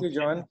 Thank you,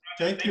 John.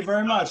 Thank you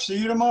very much. See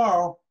you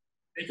tomorrow.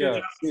 Thank you, Yeah,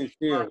 John. see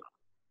you.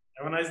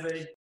 Have a nice day.